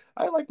I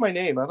like my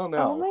name. I don't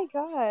know. Oh my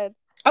God.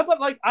 But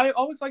like I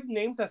always like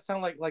names that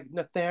sound like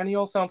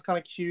Nathaniel sounds kind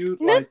of cute.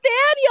 Nathaniel.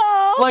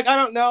 Like I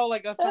don't know,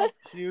 like that sounds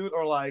cute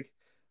or like.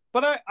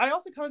 But I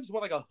also kind of just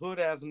want like a hood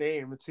ass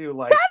name too,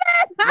 like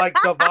like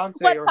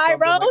Devontae or Tyrone?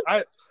 something.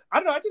 Like, I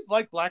don't know. I just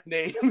like black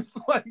names.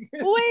 Like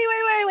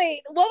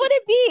wait. What would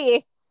it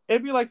be?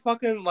 It'd be like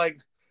fucking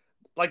like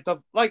I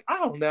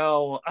don't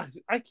know.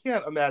 I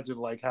can't imagine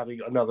like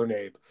having another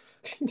name.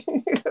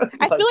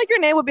 I feel like your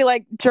name would be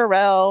like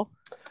Jarrell.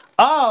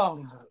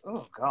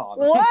 Oh God.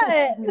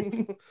 What?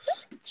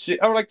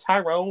 Or like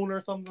Tyrone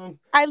or something.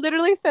 I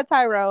literally said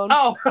Tyrone.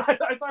 Oh, I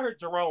thought I heard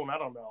Jerome. I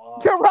don't know.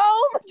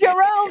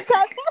 Jerome.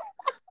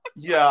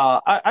 Yeah,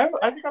 I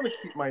think I would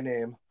keep my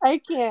name. I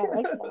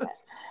can't.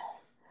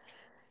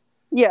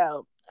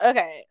 Yo,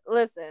 okay,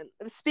 listen.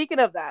 Speaking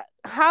of that,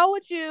 how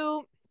would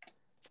you...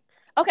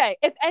 Okay,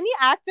 if any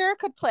actor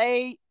could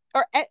play,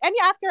 or any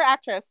actor or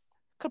actress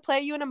could play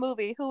you in a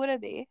movie, who would it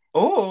be?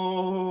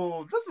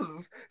 Oh, this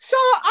is...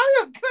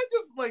 Shella, can I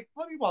just, like,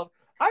 let me... Well,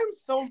 I'm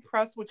so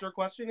impressed with your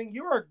questioning.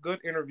 You are a good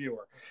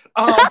interviewer.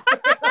 Tevin,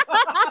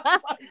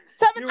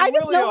 I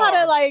just know how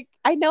to, like,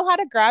 I know how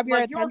to grab your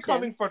attention. You're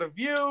coming for The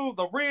View,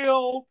 The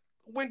Real,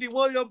 Wendy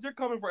Williams. You're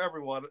coming for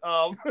everyone.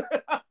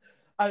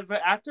 If an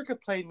actor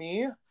could play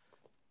me,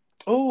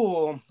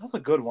 oh, that's a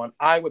good one.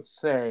 I would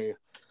say...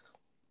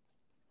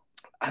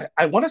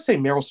 I want to say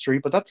Meryl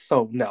Streep, but that's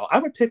so... No, I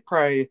would pick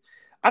probably...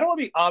 I don't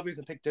want to be obvious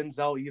and pick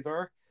Denzel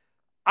either.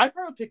 I'd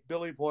probably pick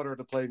Billy Porter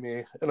to play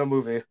me in a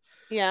movie.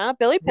 Yeah,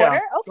 Billy Porter?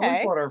 Yeah, okay.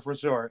 Billy Porter, for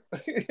sure.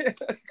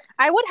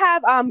 I would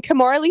have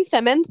Kimora Lee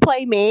Simmons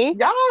play me.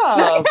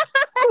 Yes!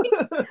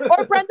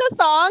 Or Brenda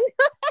Song.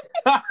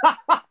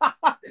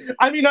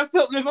 I mean,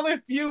 there's only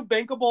a few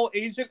bankable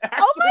Asian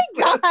actors. Oh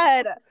my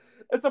God!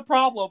 It's a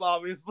problem,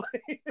 obviously.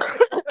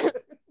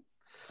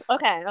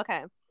 Okay.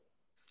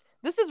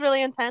 This is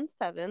really intense,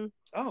 Tevin.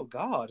 Oh,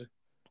 God.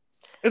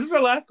 Is this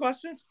our last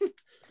question?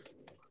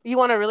 You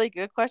want a really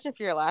good question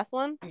for your last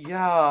one?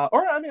 Yeah.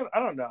 Or, I mean, I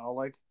don't know.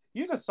 Like,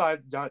 you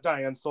decide,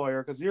 Diane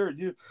Sawyer, because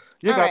you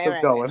got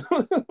this going.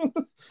 I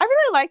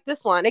really like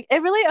this one. It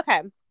really...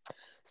 Okay.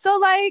 So,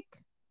 like,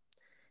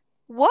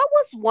 what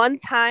was one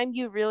time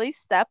you really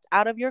stepped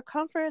out of your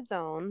comfort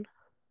zone?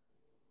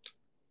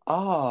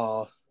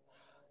 Oh,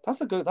 that's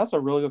a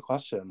really good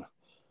question.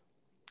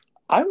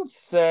 I would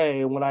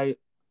say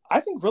I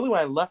think really when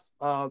I left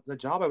the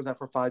job I was at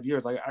for 5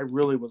 years, like I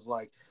really was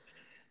like,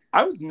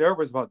 I was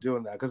nervous about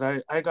doing that because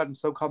I had gotten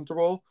so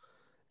comfortable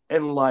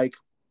and like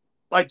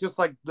just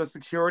like the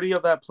security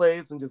of that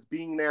place and just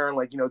being there and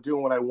like, you know,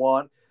 doing what I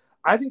want.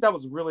 I think that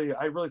was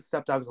I really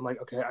stepped out because I'm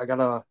like, okay, I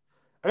gotta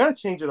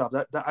change it up.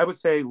 That I would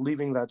say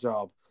leaving that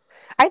job.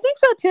 I think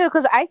so too,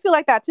 because I feel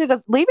like that too,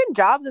 because leaving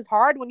jobs is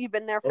hard when you've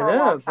been there for a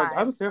long time. Like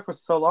I was there for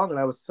so long and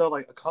I was so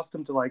like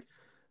accustomed to like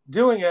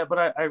doing it,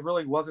 but I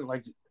really wasn't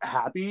like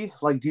happy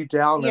like deep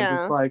down. Yeah. And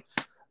just like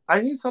I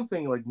need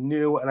something like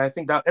new, and I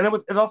think that, and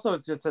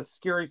it's just that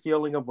scary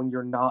feeling of when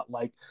you're not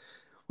like,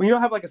 when you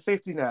don't have like a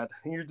safety net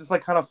and you're just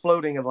like kind of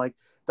floating, and like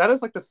that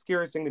is like the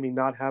scariest thing to me,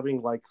 not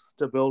having like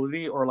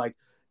stability or like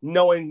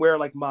knowing where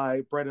like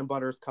my bread and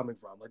butter is coming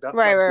from. Like that's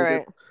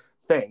the biggest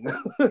thing.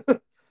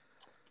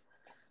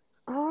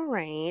 All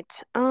right.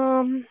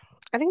 I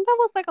think that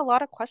was like a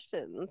lot of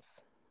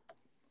questions.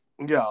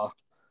 Yeah.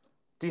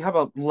 Do you have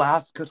a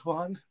last good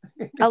one?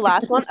 A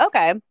last one?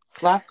 Okay.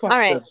 Last question. All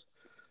right.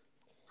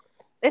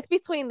 It's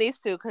between these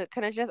two.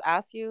 Can I just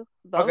ask you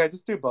both? Okay,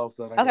 just do both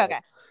then. Okay.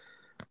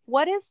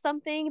 What is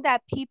something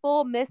that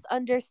people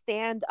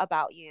misunderstand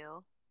about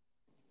you?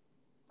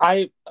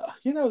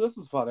 This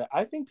is funny.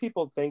 I think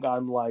people think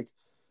I'm like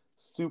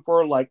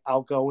super like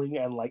outgoing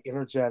and like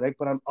energetic,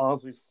 but I'm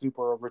honestly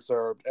super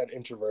reserved and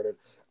introverted.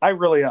 I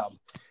really am.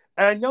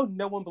 And I know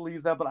no one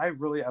believes that, but I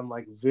really am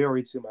like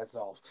very to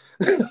myself.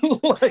 I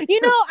find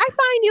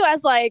you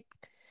as like,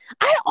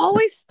 I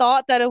always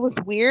thought that it was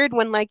weird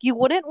when like you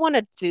wouldn't want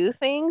to do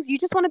things. You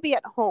just want to be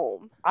at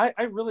home. I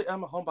really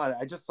am a homebody.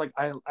 I just like,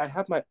 I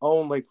have my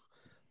own like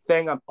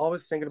thing. I'm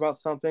always thinking about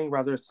something,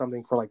 whether it's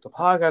something for like the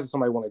podcast or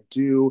something I want to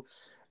do.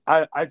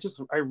 I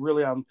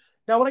really am.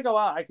 Now when I go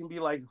out, I can be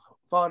like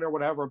fun or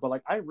whatever, but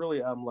like I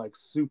really am like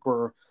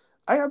super.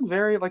 I am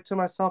very like to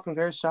myself and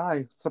very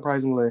shy,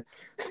 surprisingly.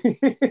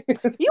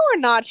 You are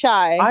not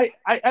shy.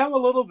 I am a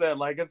little bit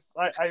like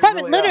I Tevin,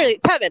 really literally,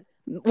 am. Tevin,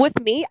 with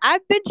me,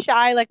 I've been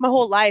shy like my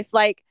whole life.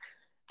 Like,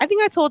 I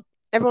think I told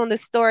everyone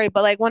this story,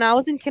 but like when I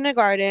was in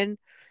kindergarten,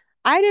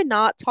 I did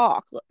not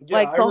talk. Yeah,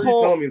 Like I the remember you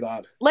whole, telling me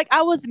that. like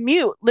I was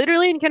mute,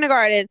 literally in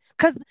kindergarten,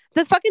 because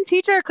the fucking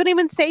teacher couldn't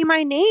even say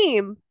my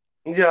name.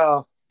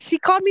 Yeah. She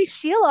called me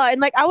Sheila,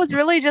 and like I was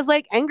really just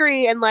like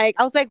angry, and like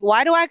I was like,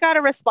 why do I gotta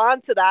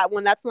respond to that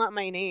when that's not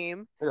my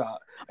name? Yeah.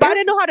 But I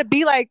didn't know how to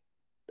be like,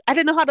 I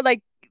didn't know how to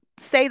like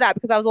say that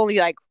because I was only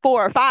like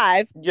 4 or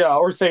 5. Yeah,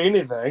 or say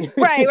anything.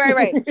 Right.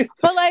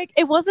 But like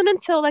it wasn't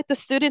until like the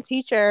student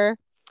teacher,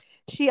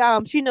 she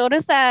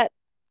noticed that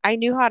I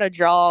knew how to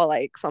draw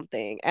like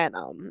something, and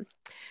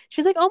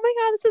she's like, oh my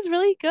god, this is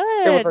really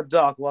It was good. a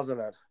duck,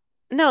 wasn't it?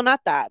 No,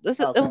 not that.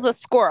 It was a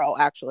squirrel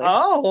actually.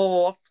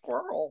 Oh, a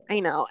squirrel.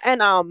 I know.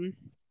 And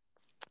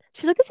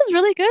she's like, this is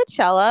really good,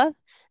 Shella.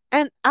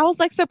 And I was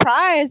like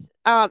surprised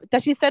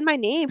that she said my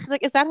name. She's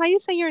like, is that how you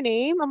say your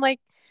name? I'm like,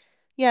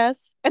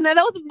 yes. And then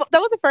that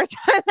was the first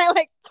time I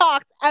like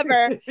talked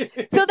ever.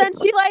 So then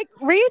she like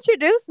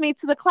reintroduced me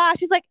to the class.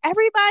 She's like,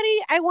 everybody,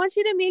 I want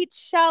you to meet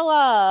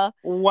Shella.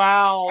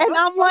 Wow. And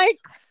I'm like,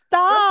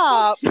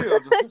 stop. So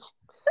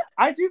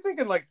I do think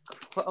in like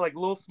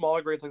little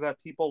smaller grades like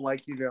that, people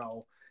like,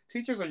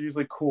 teachers are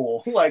usually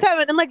cool. Like,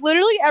 Kevin, and like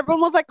literally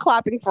everyone was like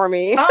clapping for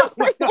me. oh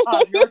my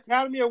god, your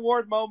Academy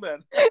Award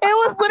moment. It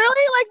was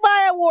literally like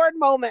my award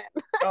moment.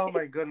 Oh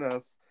my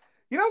goodness.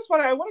 You know, it's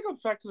funny. I want to go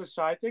back to the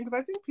shy thing because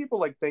I think people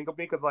like think of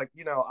me because like,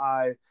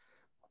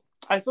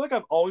 I feel like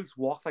I've always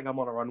walked like I'm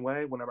on a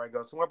runway whenever I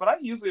go somewhere, but I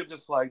usually am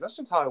just like, that's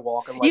just how I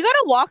walk. And, like, you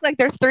gotta walk like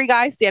there's 3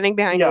 guys standing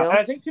behind you. Yeah, and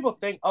I think people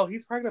think, oh,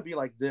 he's probably gonna be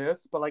like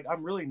this, but like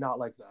I'm really not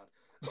like that.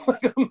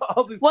 Like I'm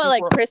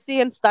like prissy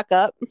and stuck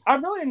up?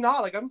 I'm really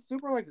not. Like I'm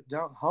super like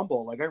down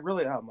humble. Like I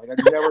really am. Like I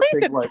never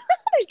think like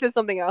I said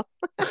something else.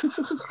 I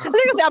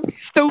think I'm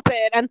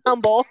stupid and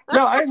humble.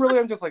 No, I really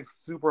am just like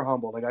super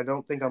humble. Like I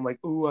don't think I'm like,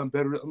 ooh, I'm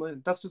better. I'm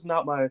like, that's just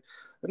not my. I've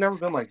never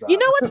been like that. You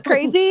know what's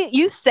crazy?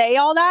 You say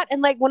all that,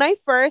 and like when I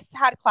first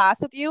had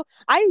class with you,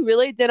 I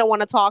really didn't want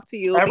to talk to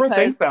you. Everyone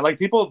thinks that. Like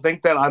people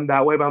think that I'm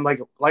that way, but I'm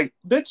like,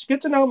 bitch, get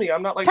to know me.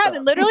 I'm not like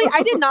Kevin. That. Literally,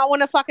 I did not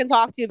want to fucking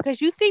talk to you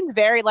because you seemed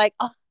very like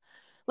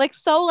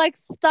so like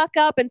stuck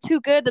up and too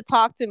good to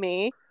talk to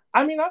me.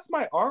 I mean, that's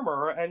my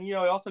armor, and it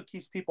also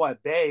keeps people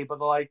at bay. But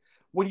like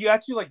when you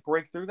actually like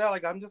break through that,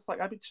 like I'm just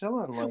like I'd be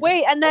chilling. Like,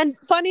 wait, and then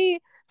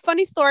funny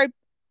story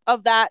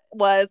of that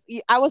was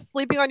I was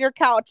sleeping on your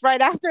couch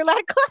right after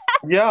that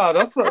class. Yeah,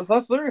 that's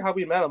literally how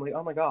we met. I'm like,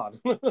 oh my god.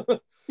 You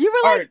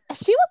were like, right.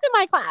 She was in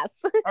my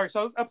class. All right,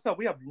 so this episode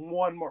we have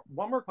one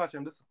more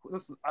question.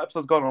 This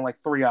episode's going on like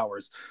 3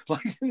 hours.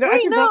 Like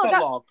actually not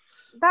that long.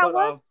 That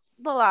was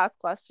the last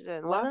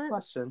question. Last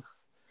question.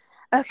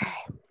 Okay.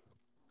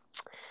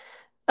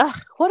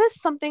 What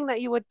is something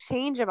that you would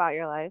change about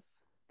your life?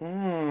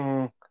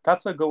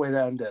 That's a good way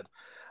to end it.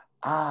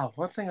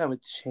 One thing I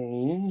would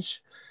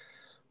change.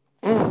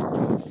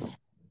 I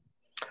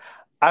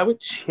would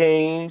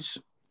change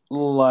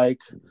like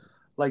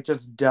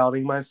just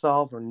doubting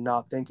myself or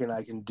not thinking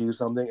I can do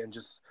something and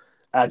just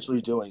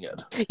actually doing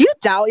it. You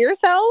doubt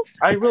yourself?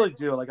 I really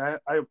do. Like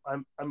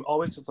I'm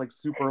always just like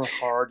super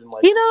hard and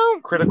like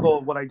critical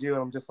of what I do,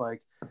 and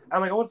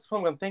I'm like, what's the point?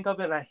 I'm gonna think of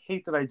it, and I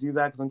hate that I do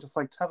that because I'm just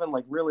like, Tevin,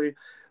 like really,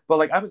 but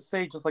like I would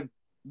say just like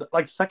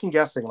second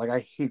guessing. Like I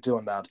hate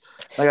doing that.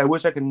 Like I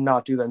wish I could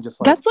not do that. And just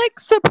like that's like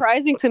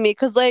surprising to me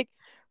because like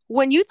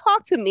when you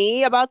talk to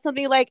me about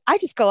something, like I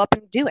just go up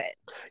and do it.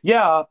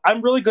 Yeah,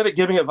 I'm really good at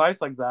giving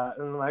advice like that,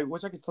 and I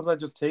wish I could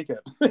sometimes just take it.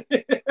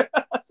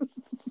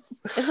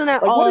 Isn't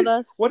that all of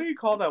us? What do you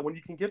call that when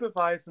you can give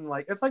advice and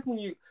like it's like when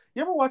you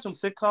ever watch some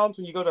sitcoms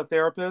when you go to a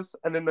therapist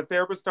and then the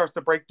therapist starts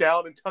to break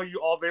down and tell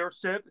you all their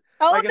shit?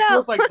 Oh like, no, it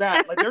feels like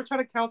that. Like they're trying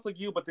to counsel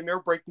you, but then they're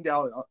breaking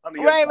down on the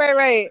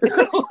right.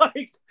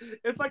 Like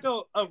it's like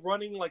a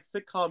running like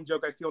sitcom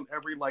joke I see on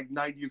every like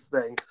 90s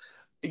thing.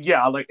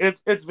 Yeah, like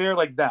it's very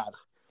like that.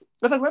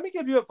 It's like, let me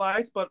give you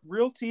advice, but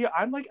real tea,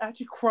 I'm like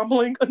actually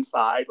crumbling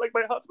inside. Like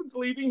my husband's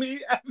leaving me,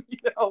 and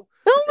oh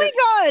my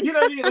god, you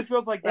know what I mean? It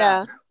feels like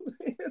that.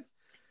 Yeah.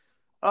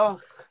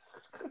 Oh.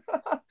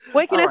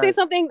 Wait, can I say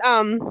something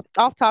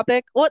off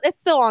topic? Well,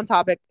 it's still on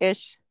topic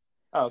ish.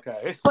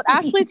 Okay. But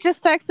Ashley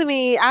just texted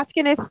me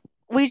asking if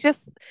we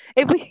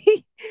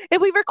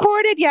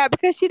recorded yet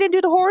because she didn't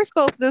do the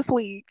horoscopes this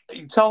week.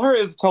 Tell her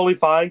it's totally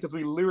fine because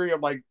we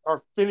literally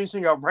are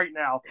finishing up right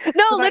now.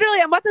 No,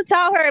 literally, I'm about to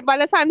tell her by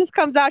the time this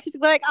comes out, she's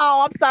gonna be like,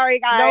 "Oh, I'm sorry,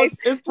 guys."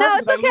 No,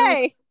 it's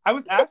okay. I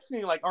was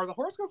asking like, are the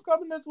horoscopes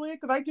coming this week?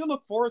 Because I do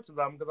look forward to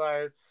them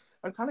because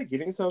I'm kind of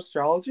getting into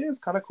astrology. It's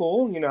kind of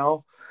cool,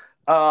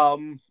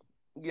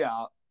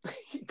 Yeah.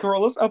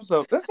 Girl, this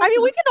episode. We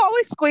can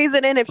always squeeze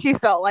it in if she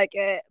felt like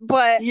it,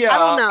 but yeah,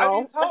 I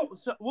don't know.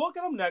 We'll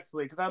get them next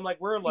week because I'm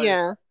like, we're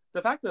like,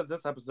 the fact that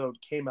this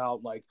episode came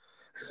out like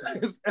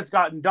it's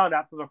gotten done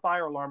after the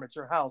fire alarm at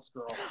your house,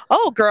 girl.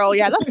 Oh, girl,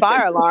 yeah, the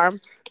fire alarm.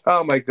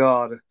 Oh my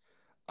god.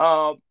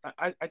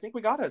 I think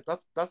we got it.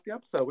 That's the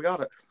episode. We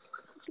got it.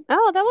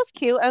 Oh, that was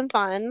cute and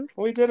fun.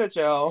 We did it,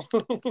 Joe.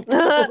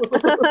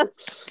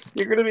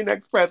 You're gonna be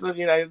next president of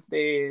the United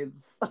States.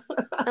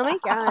 Oh my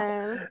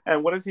god.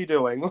 And what is he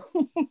doing?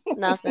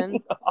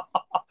 Nothing.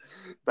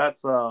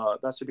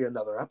 That should be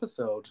another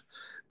episode.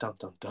 Dun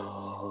dun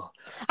dun.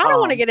 I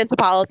don't want to get into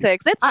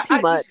politics. It's too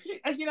much.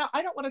 I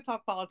don't want to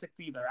talk politics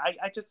either.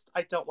 I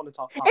don't want to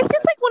talk politics. It's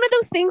just like one of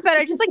those things that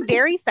are just like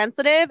very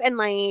sensitive and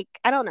like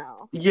I don't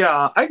know.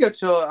 Yeah, I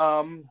get you.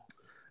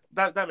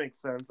 That makes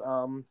sense.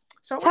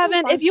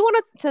 Kevin, if you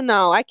want to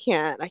know, I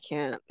can't.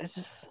 It's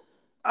just.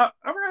 All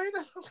right,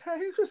 okay.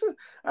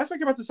 I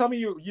think you're about to tell me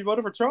you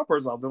voted for Trump or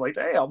something. Like,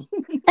 damn.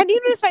 And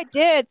even if I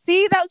did,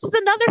 see, that was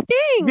just another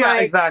thing. Yeah,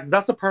 like, exactly.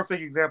 That's a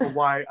perfect example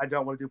why I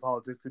don't want to do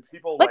politics. Because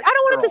people like I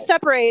don't want it to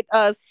separate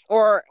us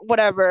or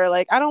whatever.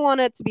 Like, I don't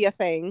want it to be a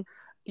thing.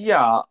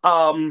 Yeah,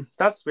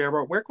 that's fair.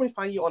 But where can we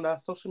find you on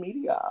social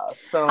media?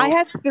 So I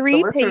have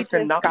 3 pages,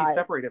 cannot guys. Be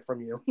separated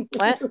from you.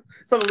 What?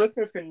 So the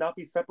listeners cannot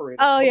be separated.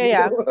 Oh from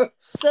yeah. you.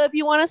 So if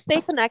you want to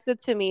stay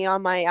connected to me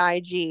on my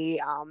IG,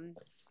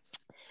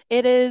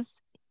 it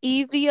is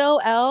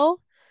EVOL,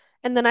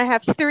 and then I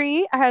have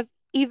 3. I have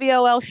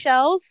EVOL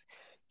Shells,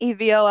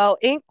 EVOL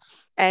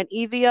Inks, and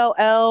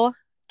EVOL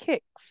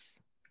Kicks.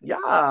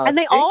 Yeah, and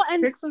they all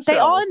end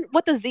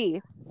with a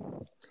Z.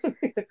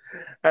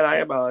 And I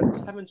am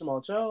Kevin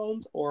Jamal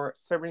Jones or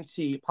Serving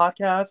Tea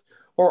Podcast,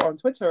 or on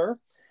Twitter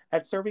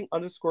at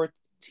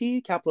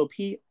serving_T capital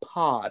P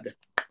pod.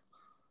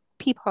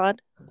 P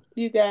pod.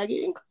 You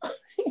gagging?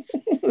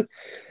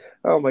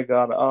 Oh my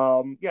god.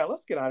 Yeah,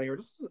 let's get out of here.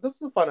 This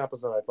is a fun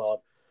episode, I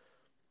thought.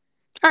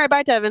 All right,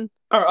 bye, Devin.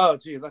 Oh,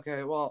 geez.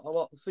 Okay.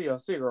 Well, see you,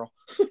 girl.